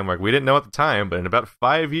ticking time. Like, we didn't know at the time, but in about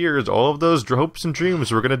 5 years, all of those hopes and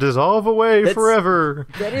dreams were going to dissolve away forever.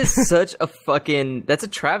 That is such a that's a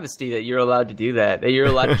travesty that you're allowed to do that. That you're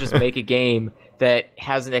allowed to just make a game that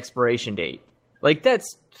has an expiration date. Like,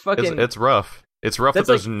 that's fucking... It's rough. It's rough that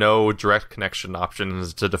there's no direct connection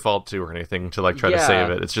options to default to or anything to, like, try to save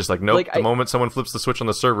it. It's just like, nope, the moment someone flips the switch on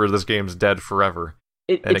the server, this game's dead forever.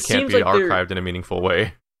 It can't be archived in a meaningful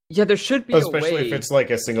way. Yeah, there should be especially if it's like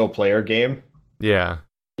a single-player game. Yeah.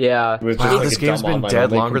 Yeah. Wow, like this game's been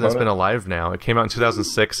dead longer than it's been alive now. It came out in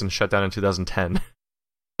 2006 and shut down in 2010.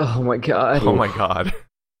 Oh my god. Oh my god.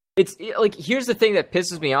 It's like, here's the thing that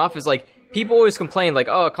pisses me off is like, people always complain like,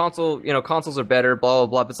 oh, consoles are better, blah, blah,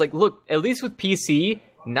 blah. But it's like, look, at least with PC,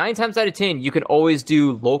 9 times out of 10, you can always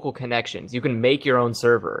do local connections. You can make your own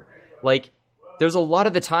server. Like, there's a lot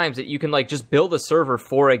of the times that you can like just build a server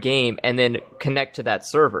for a game and then connect to that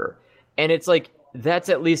server. And it's like, that's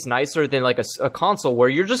at least nicer than like a console where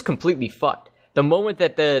you're just completely fucked. The moment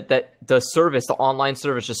that the service, the online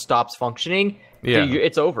service just stops functioning,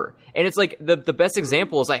 it's over. And it's like the best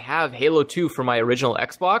example is I have Halo 2 for my original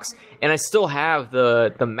Xbox, and I still have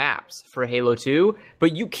the maps for Halo 2,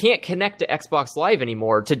 but you can't connect to Xbox Live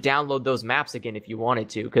anymore to download those maps again if you wanted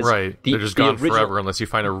to. Right, they're just gone forever unless you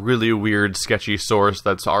find a really weird, sketchy source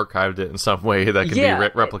that's archived it in some way that can be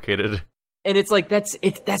replicated. And it's like that's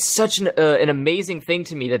such an amazing thing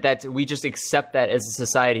to me that we just accept that as a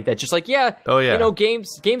society, that just like you know, games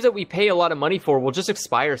that we pay a lot of money for will just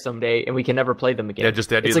expire someday and we can never play them again. Yeah, just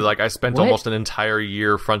the idea that like I spent almost an entire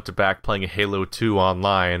year front to back playing Halo 2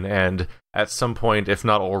 online, and at some point, if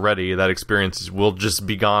not already, that experience will just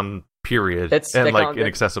be gone. Period.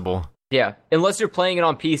 Inaccessible. Yeah, unless you're playing it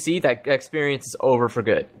on PC, that experience is over for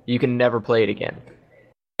good. You can never play it again.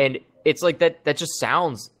 And it's like that just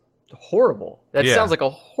sounds horrible. That sounds like a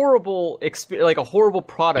horrible like a horrible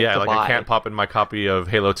product to buy. I can't pop in my copy of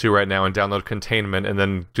Halo 2 right now and download Containment and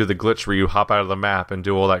then do the glitch where you hop out of the map and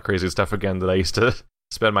do all that crazy stuff again that I used to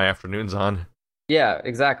spend my afternoons on. Yeah,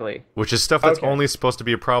 exactly. Which is stuff that's only supposed to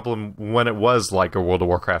be a problem when it was like a World of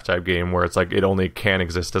Warcraft type game where it's like it only can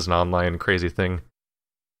exist as an online crazy thing.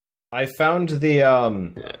 I found the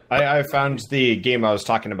I found the game I was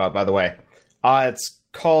talking about, by the way. It's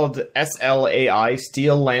called SLAI,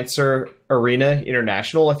 Steel Lancer Arena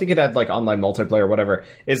International. I think it had like online multiplayer or whatever.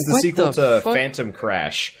 It's the sequel to Phantom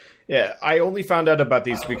Crash. Yeah, I only found out about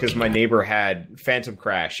these because my neighbor had Phantom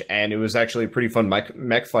Crash, and it was actually a pretty fun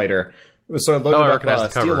mech fighter. So I loaded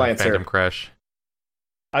up Steel Lancer. Phantom Crash.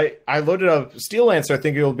 I loaded up Steel Lancer. I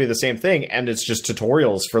think it will be the same thing, and it's just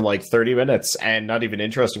tutorials for like 30 minutes and not even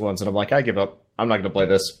interesting ones. And I'm like, I give up. I'm not going to play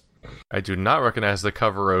this. I do not recognize the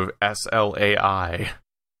cover of SLAI.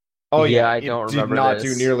 Oh yeah, I don't remember. Did not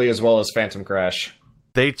do nearly as well as Phantom Crash.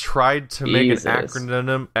 They tried to make an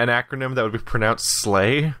acronym that would be pronounced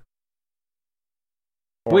Slay.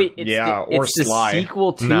 Wait, it's Sly. The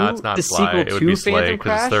sequel to? No, it's not the Sly. Sequel it would be Slay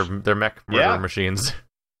because they're mech murder machines.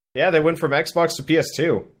 Yeah, they went from Xbox to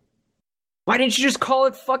PS2. Why didn't you just call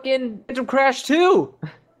it fucking Phantom Crash 2?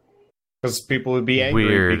 Because people would be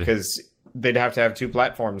angry because they'd have to have 2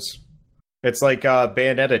 platforms. It's like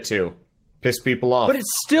Bayonetta 2. Piss people off. But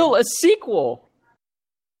it's still a sequel.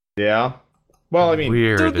 Yeah. Well, I mean,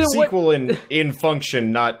 the sequel in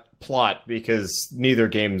function, not plot, because neither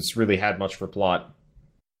games really had much for plot.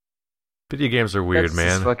 Video games are weird,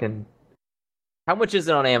 man. Fucking... How much is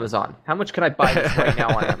it on Amazon? How much can I buy this right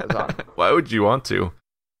now on Amazon? Why would you want to?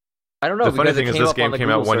 I don't know. The funny thing is this game came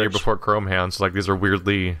out 1 year before Chrome Hound, so like these are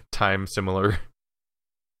weirdly time similar.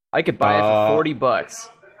 I could buy it for $40.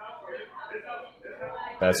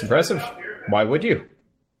 That's impressive. Why would you?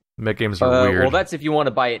 Mech games are weird. Well, that's if you want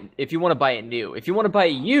to buy it. If you want to buy it new. If you want to buy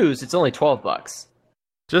it used, it's only $12.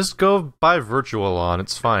 Just go buy Virtual On.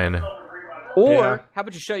 It's fine. Or how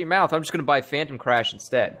about you shut your mouth? I'm just going to buy Phantom Crash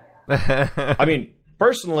instead. I mean,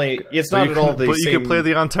 personally, it's not at all the same. But you can play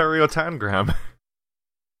the Ontario Tangram.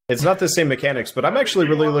 It's not the same mechanics, but I'm actually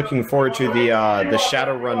really looking forward to the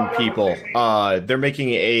Shadowrun people. They're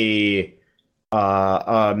making a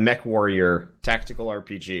Mech Warrior tactical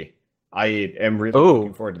RPG. I am really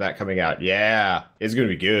looking forward to that coming out. Yeah, it's gonna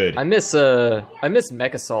be good. I miss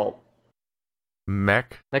Mech Assault.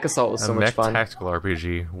 Mech Assault was so much fun. Tactical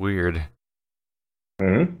RPG. Weird.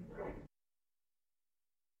 Mm-hmm.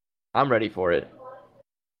 I'm ready for it.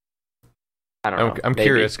 I don't know. I'm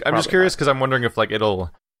curious. I'm just curious because I'm wondering if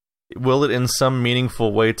will it in some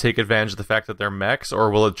meaningful way take advantage of the fact that they're mechs, or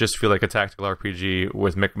will it just feel like a tactical RPG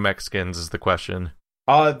with mech skins is the question.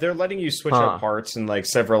 They're letting you switch out parts and like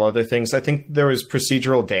several other things. I think there was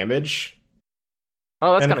procedural damage.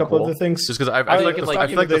 Oh, that's kind of cool. And a couple other things. Just because I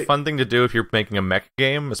feel like the fun thing to do if you're making a mech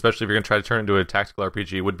game, especially if you're going to try to turn it into a tactical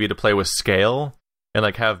RPG, would be to play with scale and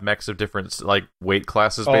like have mechs of different like weight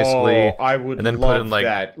classes, basically. Oh, I would, and then love put in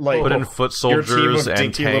that. Put in foot soldiers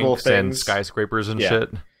and tanks and skyscrapers and shit.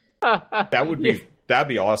 That'd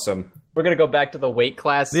be awesome. We're gonna go back to the weight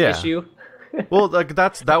class issue. Well, like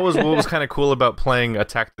that was what was kind of cool about playing one of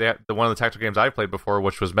the tactical games I played before,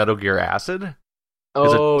 which was Metal Gear Acid.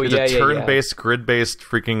 It's a turn-based, grid-based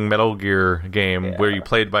freaking Metal Gear game where you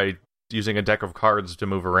played by using a deck of cards to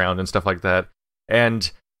move around and stuff like that. And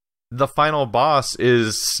the final boss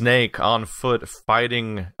is Snake on foot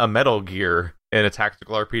fighting a Metal Gear in a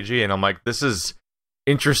tactical RPG, and I'm like, this is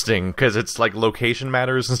interesting because it's like location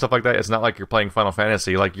matters and stuff like that. It's not like you're playing Final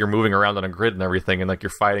Fantasy, like you're moving around on a grid and everything, and like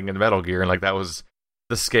you're fighting in Metal Gear, and like that was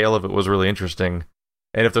the scale of it was really interesting.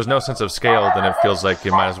 And if there's no sense of scale, then it feels like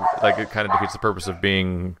it kind of defeats the purpose of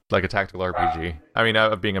being like a tactical RPG. I mean,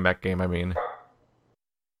 of being a mech game. I mean,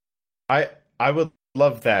 I would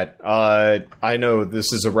love that. I know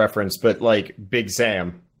this is a reference, but like Big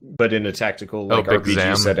Zam, but in a tactical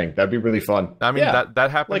RPG setting, that'd be really fun. I mean,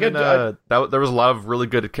 that happened. There was a lot of really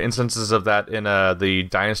good instances of that in the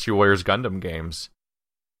Dynasty Warriors Gundam games,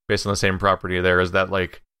 based on the same property. There is that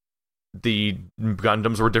like. The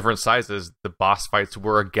Gundams were different sizes. The boss fights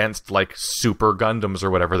were against like super Gundams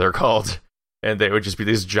or whatever they're called, and they would just be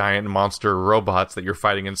these giant monster robots that you're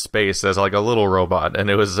fighting in space as like a little robot. And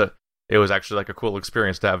it was actually like a cool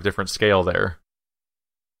experience to have different scale there,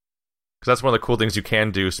 because that's one of the cool things you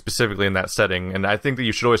can do specifically in that setting. And I think that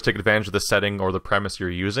you should always take advantage of the setting or the premise you're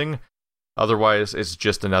using. Otherwise, it's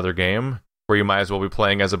just another game where you might as well be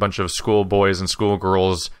playing as a bunch of schoolboys and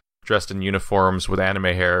schoolgirls dressed in uniforms with anime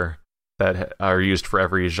hair that are used for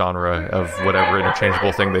every genre of whatever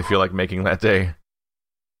interchangeable thing they feel like making that day.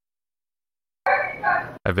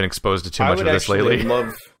 I've been exposed to too much of this lately.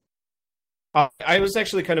 I was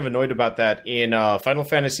actually kind of annoyed about that in Final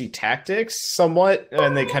Fantasy Tactics somewhat,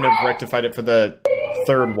 and they kind of rectified it for the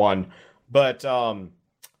third one. But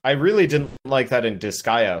I really didn't like that in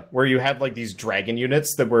Disgaea, where you had like these dragon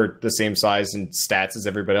units that were the same size and stats as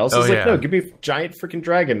everybody else. It's like, no, give me a giant freaking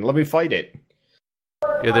dragon. Let me fight it.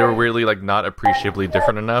 Yeah, they were really like not appreciably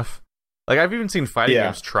different enough. Like I've even seen fighting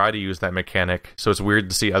games try to use that mechanic, so it's weird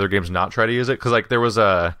to see other games not try to use it. Because like there was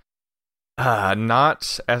a it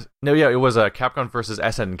was a Capcom versus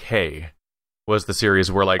SNK was the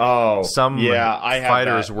series where like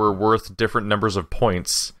fighters were worth different numbers of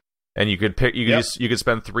points, and you could pick you could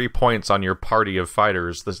spend 3 points on your party of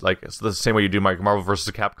fighters. This like it's the same way you do like Marvel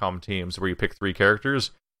versus Capcom teams where you pick 3 characters.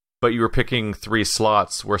 But you were picking 3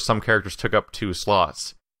 slots where some characters took up 2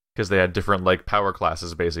 slots because they had different like power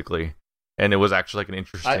classes basically, and it was actually like an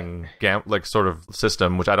interesting sort of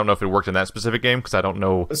system, which I don't know if it worked in that specific game because I don't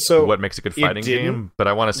know what makes a good fighting game, but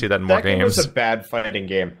I want to see that in more games. That was a bad fighting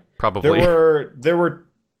game. Probably there were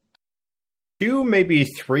 2, maybe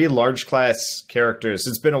 3 large class characters.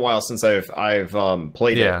 It's been a while since I've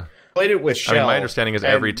played it. Played it with Shell. I mean, my understanding is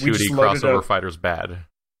every 2D crossover fighter's bad.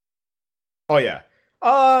 Oh yeah.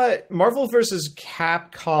 Marvel vs.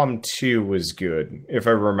 Capcom 2 was good, if I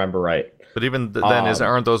remember right. But even then,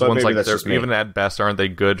 aren't those ones like even at best aren't they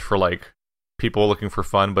good for like people looking for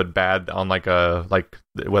fun, but bad on like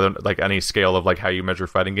whether like any scale of like how you measure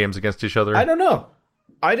fighting games against each other? I don't know.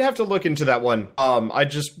 I'd have to look into that one. I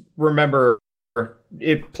just remember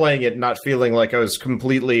playing it, not feeling like I was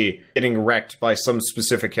completely getting wrecked by some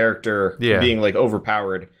specific character being like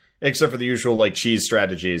overpowered, except for the usual like cheese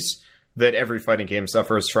strategies that every fighting game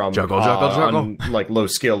suffers from juggle. On like low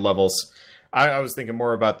skill levels. I was thinking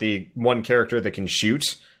more about the one character that can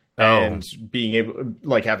shoot and being able,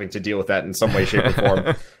 like, having to deal with that in some way, shape,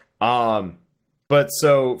 or form. But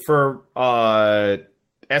so for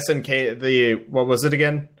SNK, what was it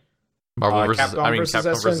again? Marvel versus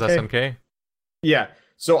Capcom versus SNK. Yeah.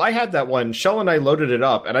 So I had that one. Shell and I loaded it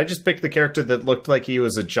up, and I just picked the character that looked like he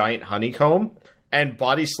was a giant honeycomb, and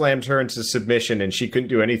body slammed her into submission, and she couldn't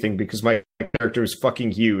do anything because my character was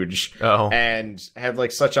fucking huge and had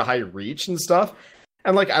like such a high reach and stuff.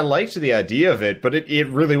 And, like, I liked the idea of it, but it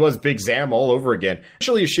really was Big Zam all over again.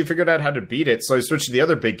 Actually, she figured out how to beat it, so I switched to the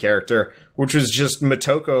other big character, which was just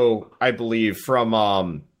Motoko, I believe,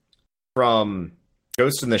 from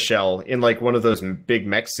Ghost in the Shell, in, like, one of those big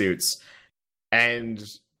mech suits. And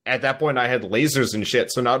at that point, I had lasers and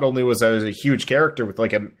shit, so not only was I a huge character with,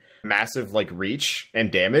 like, a massive, like, reach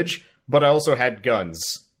and damage, but I also had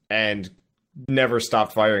guns and never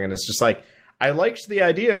stopped firing. And it's just like, I liked the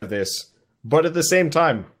idea of this, but at the same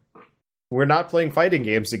time, we're not playing fighting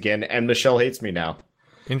games again, and Michelle hates me now.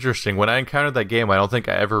 Interesting. When I encountered that game, I don't think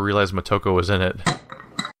I ever realized Motoko was in it.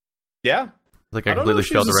 Yeah. Like, I completely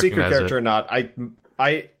failed to recognize it. Secret character or not.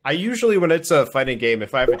 I usually, when it's a fighting game,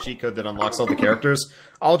 if I have a cheat code that unlocks all the characters,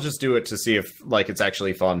 I'll just do it to see if, like, it's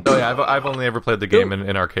actually fun. Oh yeah, I've only ever played the game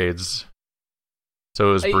in arcades, so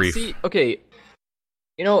it was brief. See, okay,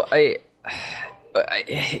 you know, I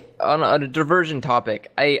on a diversion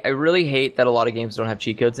topic, I really hate that a lot of games don't have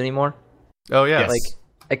cheat codes anymore. Oh yeah,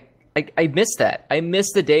 like I miss that. I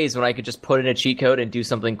miss the days when I could just put in a cheat code and do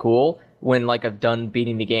something cool when, like, I've done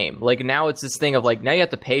beating the game. Like, now it's this thing of, like, now you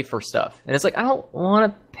have to pay for stuff, and it's like, I don't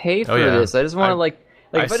want to pay for this. I just want to like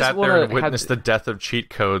I sat there and witnessed the death of cheat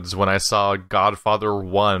codes when I saw Godfather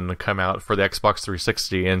 1 come out for the Xbox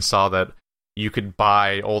 360 and saw that you could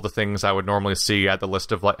buy all the things I would normally see at the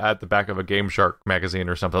list of, like, at the back of a Game Shark magazine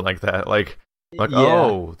or something like that. Like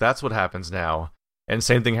oh, that's what happens now. And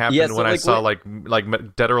same thing happened when I saw like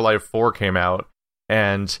Dead or Alive 4 came out,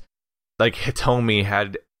 and, like, Hitomi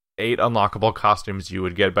had 8 unlockable costumes you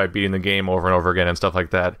would get by beating the game over and over again and stuff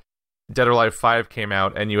like that. Dead or Alive 5 came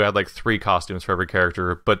out, and you had, like, 3 costumes for every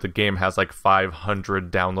character, but the game has, like,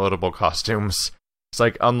 500 downloadable costumes. It's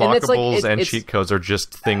like unlockables and cheat codes are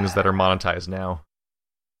just things that are monetized now.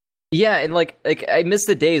 Yeah, and like I miss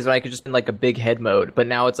the days when I could just in, like, a big head mode, but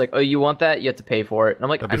now it's like, oh, you want that? You have to pay for it. And I'm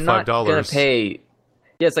like, I'm not gonna pay.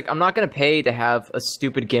 Yeah, it's like, I'm not gonna pay to have a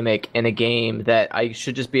stupid gimmick in a game that I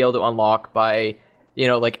should just be able to unlock by, you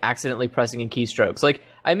know, like, accidentally pressing in keystrokes. Like,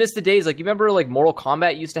 I miss the days, like, you remember, like, Mortal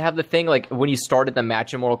Kombat used to have the thing, like, when you started the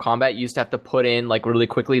match in Mortal Kombat, you used to have to put in, like, really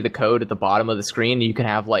quickly the code at the bottom of the screen, and you can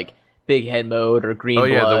have, like, big head mode or green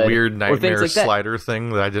blood. Oh yeah, the weird nightmare slider thing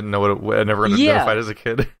that I didn't know what I never identified as a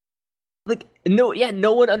kid. Like,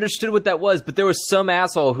 no one understood what that was, but there was some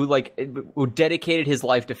asshole who, like, who dedicated his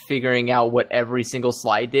life to figuring out what every single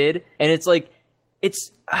slide did, and it's like,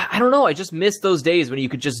 I don't know, I just miss those days when you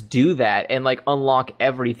could just do that and, like, unlock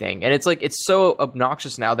everything. And it's like, it's so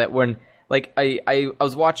obnoxious now that when, like, I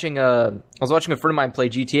was watching a friend of mine play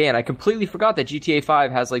GTA, and I completely forgot that GTA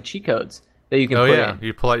 5 has, like, cheat codes that you can put in.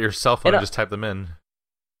 You pull out your cell phone and just type them in.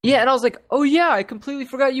 Yeah, and I was like, oh yeah, I completely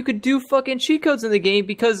forgot you could do fucking cheat codes in the game,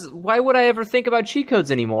 because why would I ever think about cheat codes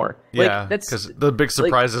anymore? Yeah, because the big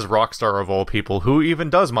surprise is Rockstar, of all people, who even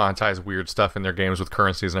does monetize weird stuff in their games with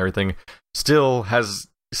currencies and everything, still has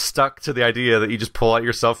stuck to the idea that you just pull out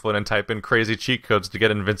your cell phone and type in crazy cheat codes to get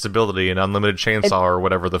invincibility and unlimited chainsaw or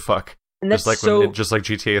whatever the fuck. Just like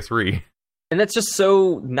GTA 3. And that's just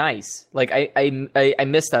so nice. Like, I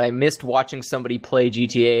missed that. I missed watching somebody play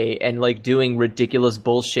GTA and, like, doing ridiculous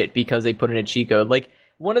bullshit because they put in a cheat code. Like,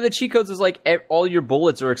 one of the cheat codes was like, all your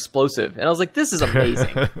bullets are explosive. And I was like, this is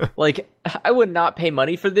amazing. Like, I would not pay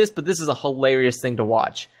money for this, but this is a hilarious thing to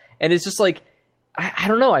watch. And it's just like, I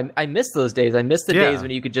don't know. I miss those days. I miss the days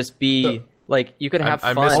when you could just be, like, you could have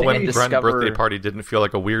fun. I miss when Grunt Birthday Party didn't feel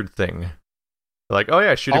like a weird thing. Like, oh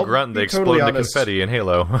yeah, shoot a grunt and they explode into confetti in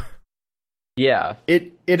Halo. Yeah.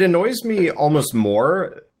 It annoys me almost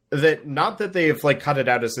more that, not that they've, like, cut it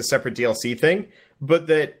out as a separate DLC thing, but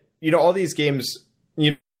that, you know, all these games,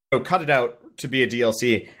 you know, cut it out to be a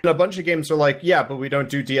DLC. And a bunch of games are like, yeah, but we don't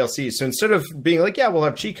do DLC. So instead of being like, yeah, we'll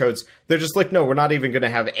have cheat codes, they're just like, no, we're not even going to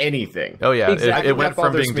have anything. Oh yeah, it went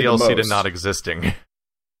from being DLC to not existing.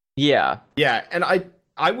 Yeah. Yeah, and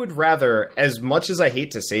I would rather, as much as I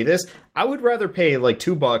hate to say this, I would rather pay like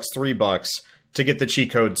 $2, $3 to get the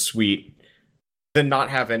cheat code suite than not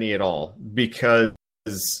have any at all, because,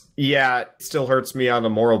 yeah, it still hurts me on a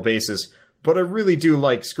moral basis, but I really do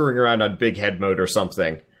like screwing around on big head mode or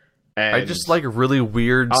something. And I just like really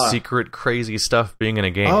weird, secret, crazy stuff being in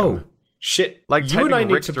a game. Oh, shit. Like, you and I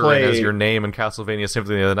need Richter to play as your name in Castlevania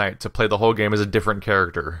Symphony of the Night to play the whole game as a different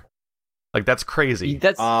character. Like, that's crazy.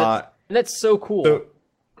 That's so cool.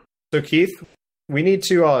 So Keith, we need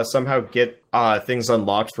to somehow get things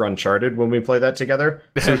unlocked for Uncharted when we play that together,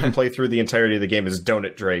 so we can play through the entirety of the game as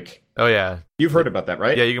Donut Drake. Oh yeah, you've heard about that,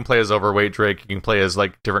 right? Yeah, you can play as Overweight Drake. You can play as,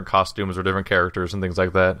 like, different costumes or different characters and things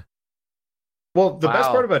like that. Well, the best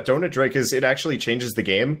part about Donut Drake is it actually changes the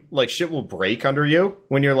game. Like, shit will break under you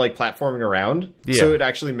when you're, like, platforming around. Yeah. So it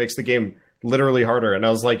actually makes the game literally harder. And I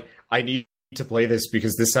was like, I need to play this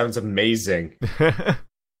because this sounds amazing.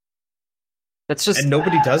 That's just... And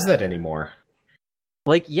nobody does that anymore.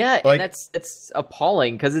 Like, yeah, like, and that's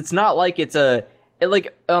appalling, because it's not like it's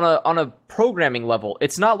like on a programming level,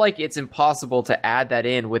 it's not like it's impossible to add that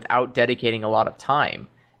in without dedicating a lot of time.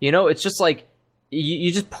 You know, it's just like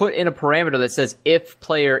you just put in a parameter that says if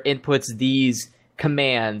player inputs these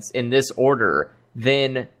commands in this order,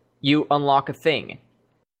 then you unlock a thing.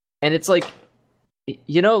 And it's like,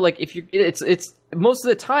 you know, like if you it's most of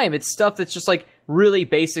the time it's stuff that's just like really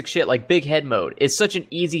basic shit, like big head mode. It's such an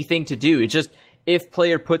easy thing to do. It's just if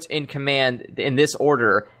player puts in command in this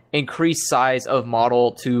order, increase size of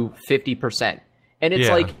model to 50%. And it's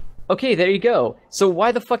like, okay, there you go. So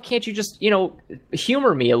why the fuck can't you just, you know,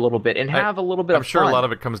 humor me a little bit and have a little bit of fun? I'm sure a lot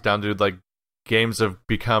of it comes down to, like, games have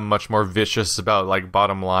become much more vicious about, like,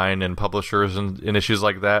 bottom line and publishers and issues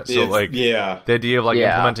like that. So, like, the idea of, like,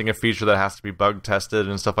 implementing a feature that has to be bug tested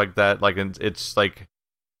and stuff like that, like, it's, like,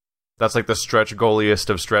 that's, like, the stretch goaliest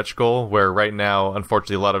of stretch goal, where right now,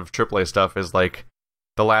 unfortunately, a lot of AAA stuff is, like,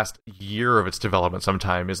 the last year of its development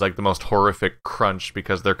sometime is like the most horrific crunch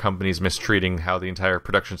because their company's mistreating how the entire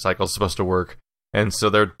production cycle is supposed to work. And so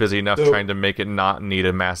they're busy enough trying to make it not need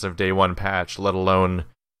a massive day one patch, let alone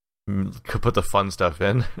put the fun stuff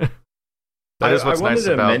in. That is what's nice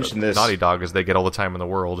about Naughty Dog, is they get all the time in the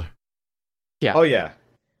world. Yeah. Oh, yeah.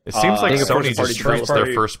 It seems like Sony just treats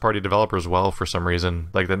their first-party developers well for some reason,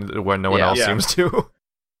 like when no one else seems to.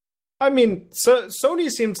 I mean, so Sony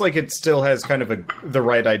seems like it still has kind of the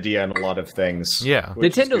right idea on a lot of things. Yeah.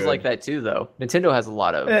 Nintendo's like that too, though. Nintendo has a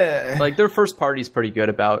lot of... like, their first party's pretty good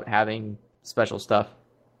about having special stuff.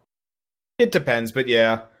 It depends, but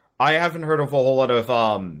yeah. I haven't heard of a whole lot of,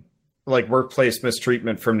 like, workplace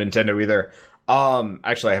mistreatment from Nintendo either.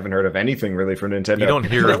 Actually, I haven't heard of anything really from Nintendo. You don't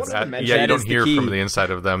hear of that. Yeah, you don't hear from the inside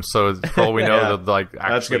of them, so for all we know, they're, like,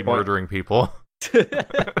 actually murdering people.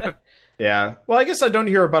 Yeah. Well, I guess I don't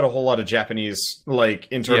hear about a whole lot of Japanese, like,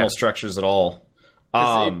 internal structures at all.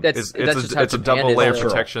 It's a double layer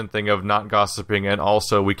protection thing of not gossiping, and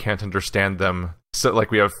also we can't understand them. So,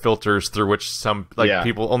 like, we have filters through which some, like,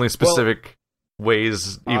 people, only specific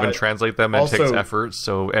ways even translate them, and it takes effort,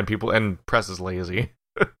 and press is lazy.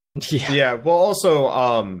 Yeah. Well, also,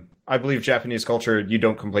 I believe Japanese culture, you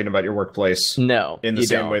don't complain about your workplace. No. In the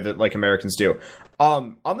same way that, like, Americans do.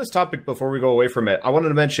 On this topic, before we go away from it, I wanted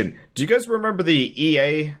to mention, do you guys remember the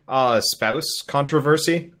EA spouse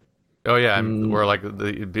controversy? Oh, yeah, where, like,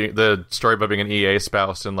 the story about being an EA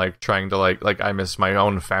spouse and, like, trying to, like I miss my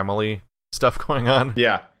own family stuff going on.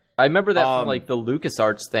 Yeah. I remember that from, like, the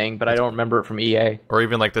LucasArts thing, but I don't remember it from EA. Or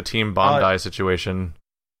even, like, the Team Bondi situation.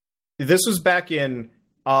 This was back in...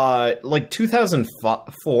 like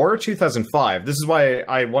 2004, 2005. This is why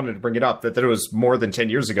I wanted to bring it up, that it was more than 10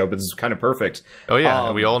 years ago, but this is kind of perfect. Oh,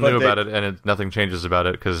 yeah, we all knew about it, and nothing changes about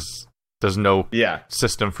it, because there's no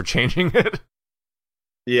system for changing it.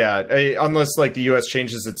 Yeah, unless, like, the U.S.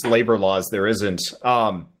 changes its labor laws, there isn't.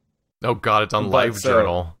 Oh, God, it's on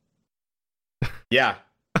LiveJournal. Yeah.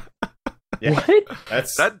 What?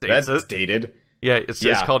 That's dated. Yeah, it's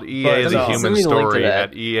called EA The Human Story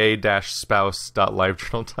at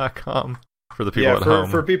ea-spouse.livejournal.com for the people at home.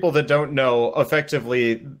 For people that don't know,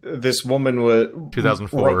 effectively, this woman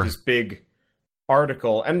 2004 wrote this big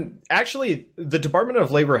article. And actually, the Department of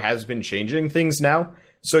Labor has been changing things now.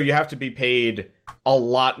 So you have to be paid a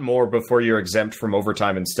lot more before you're exempt from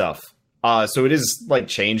overtime and stuff. So it is, like,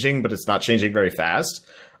 changing, but it's not changing very fast.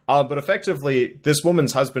 But effectively, this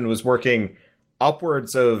woman's husband was working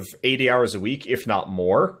upwards of 80 hours a week, if not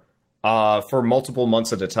more, for multiple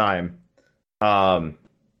months at a time,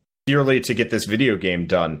 purely to get this video game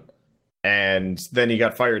done. And then he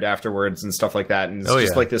got fired afterwards and stuff like that. And it's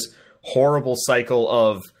just like this horrible cycle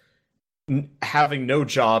of having no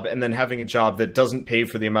job and then having a job that doesn't pay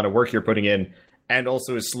for the amount of work you're putting in and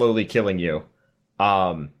also is slowly killing you.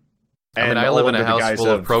 I mean, I live in a house full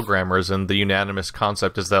of programmers, and the unanimous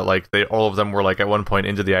concept is that, like, all of them were, like, at one point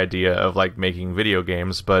into the idea of, like, making video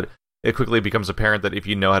games, but it quickly becomes apparent that if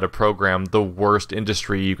you know how to program, the worst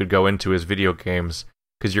industry you could go into is video games,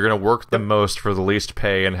 because you're going to work the most for the least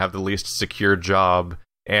pay and have the least secure job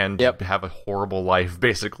and have a horrible life,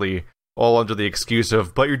 basically, all under the excuse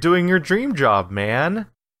of, but you're doing your dream job, man.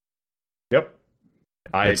 Yep.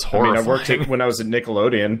 It's horrifying. I worked when I was at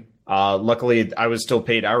Nickelodeon. Luckily, I was still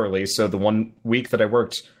paid hourly, so the 1 week that I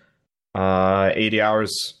worked 80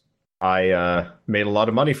 hours, I made a lot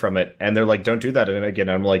of money from it. And they're like, don't do that. And again,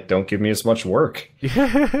 I'm like, don't give me as much work.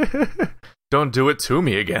 Don't do it to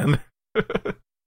me again.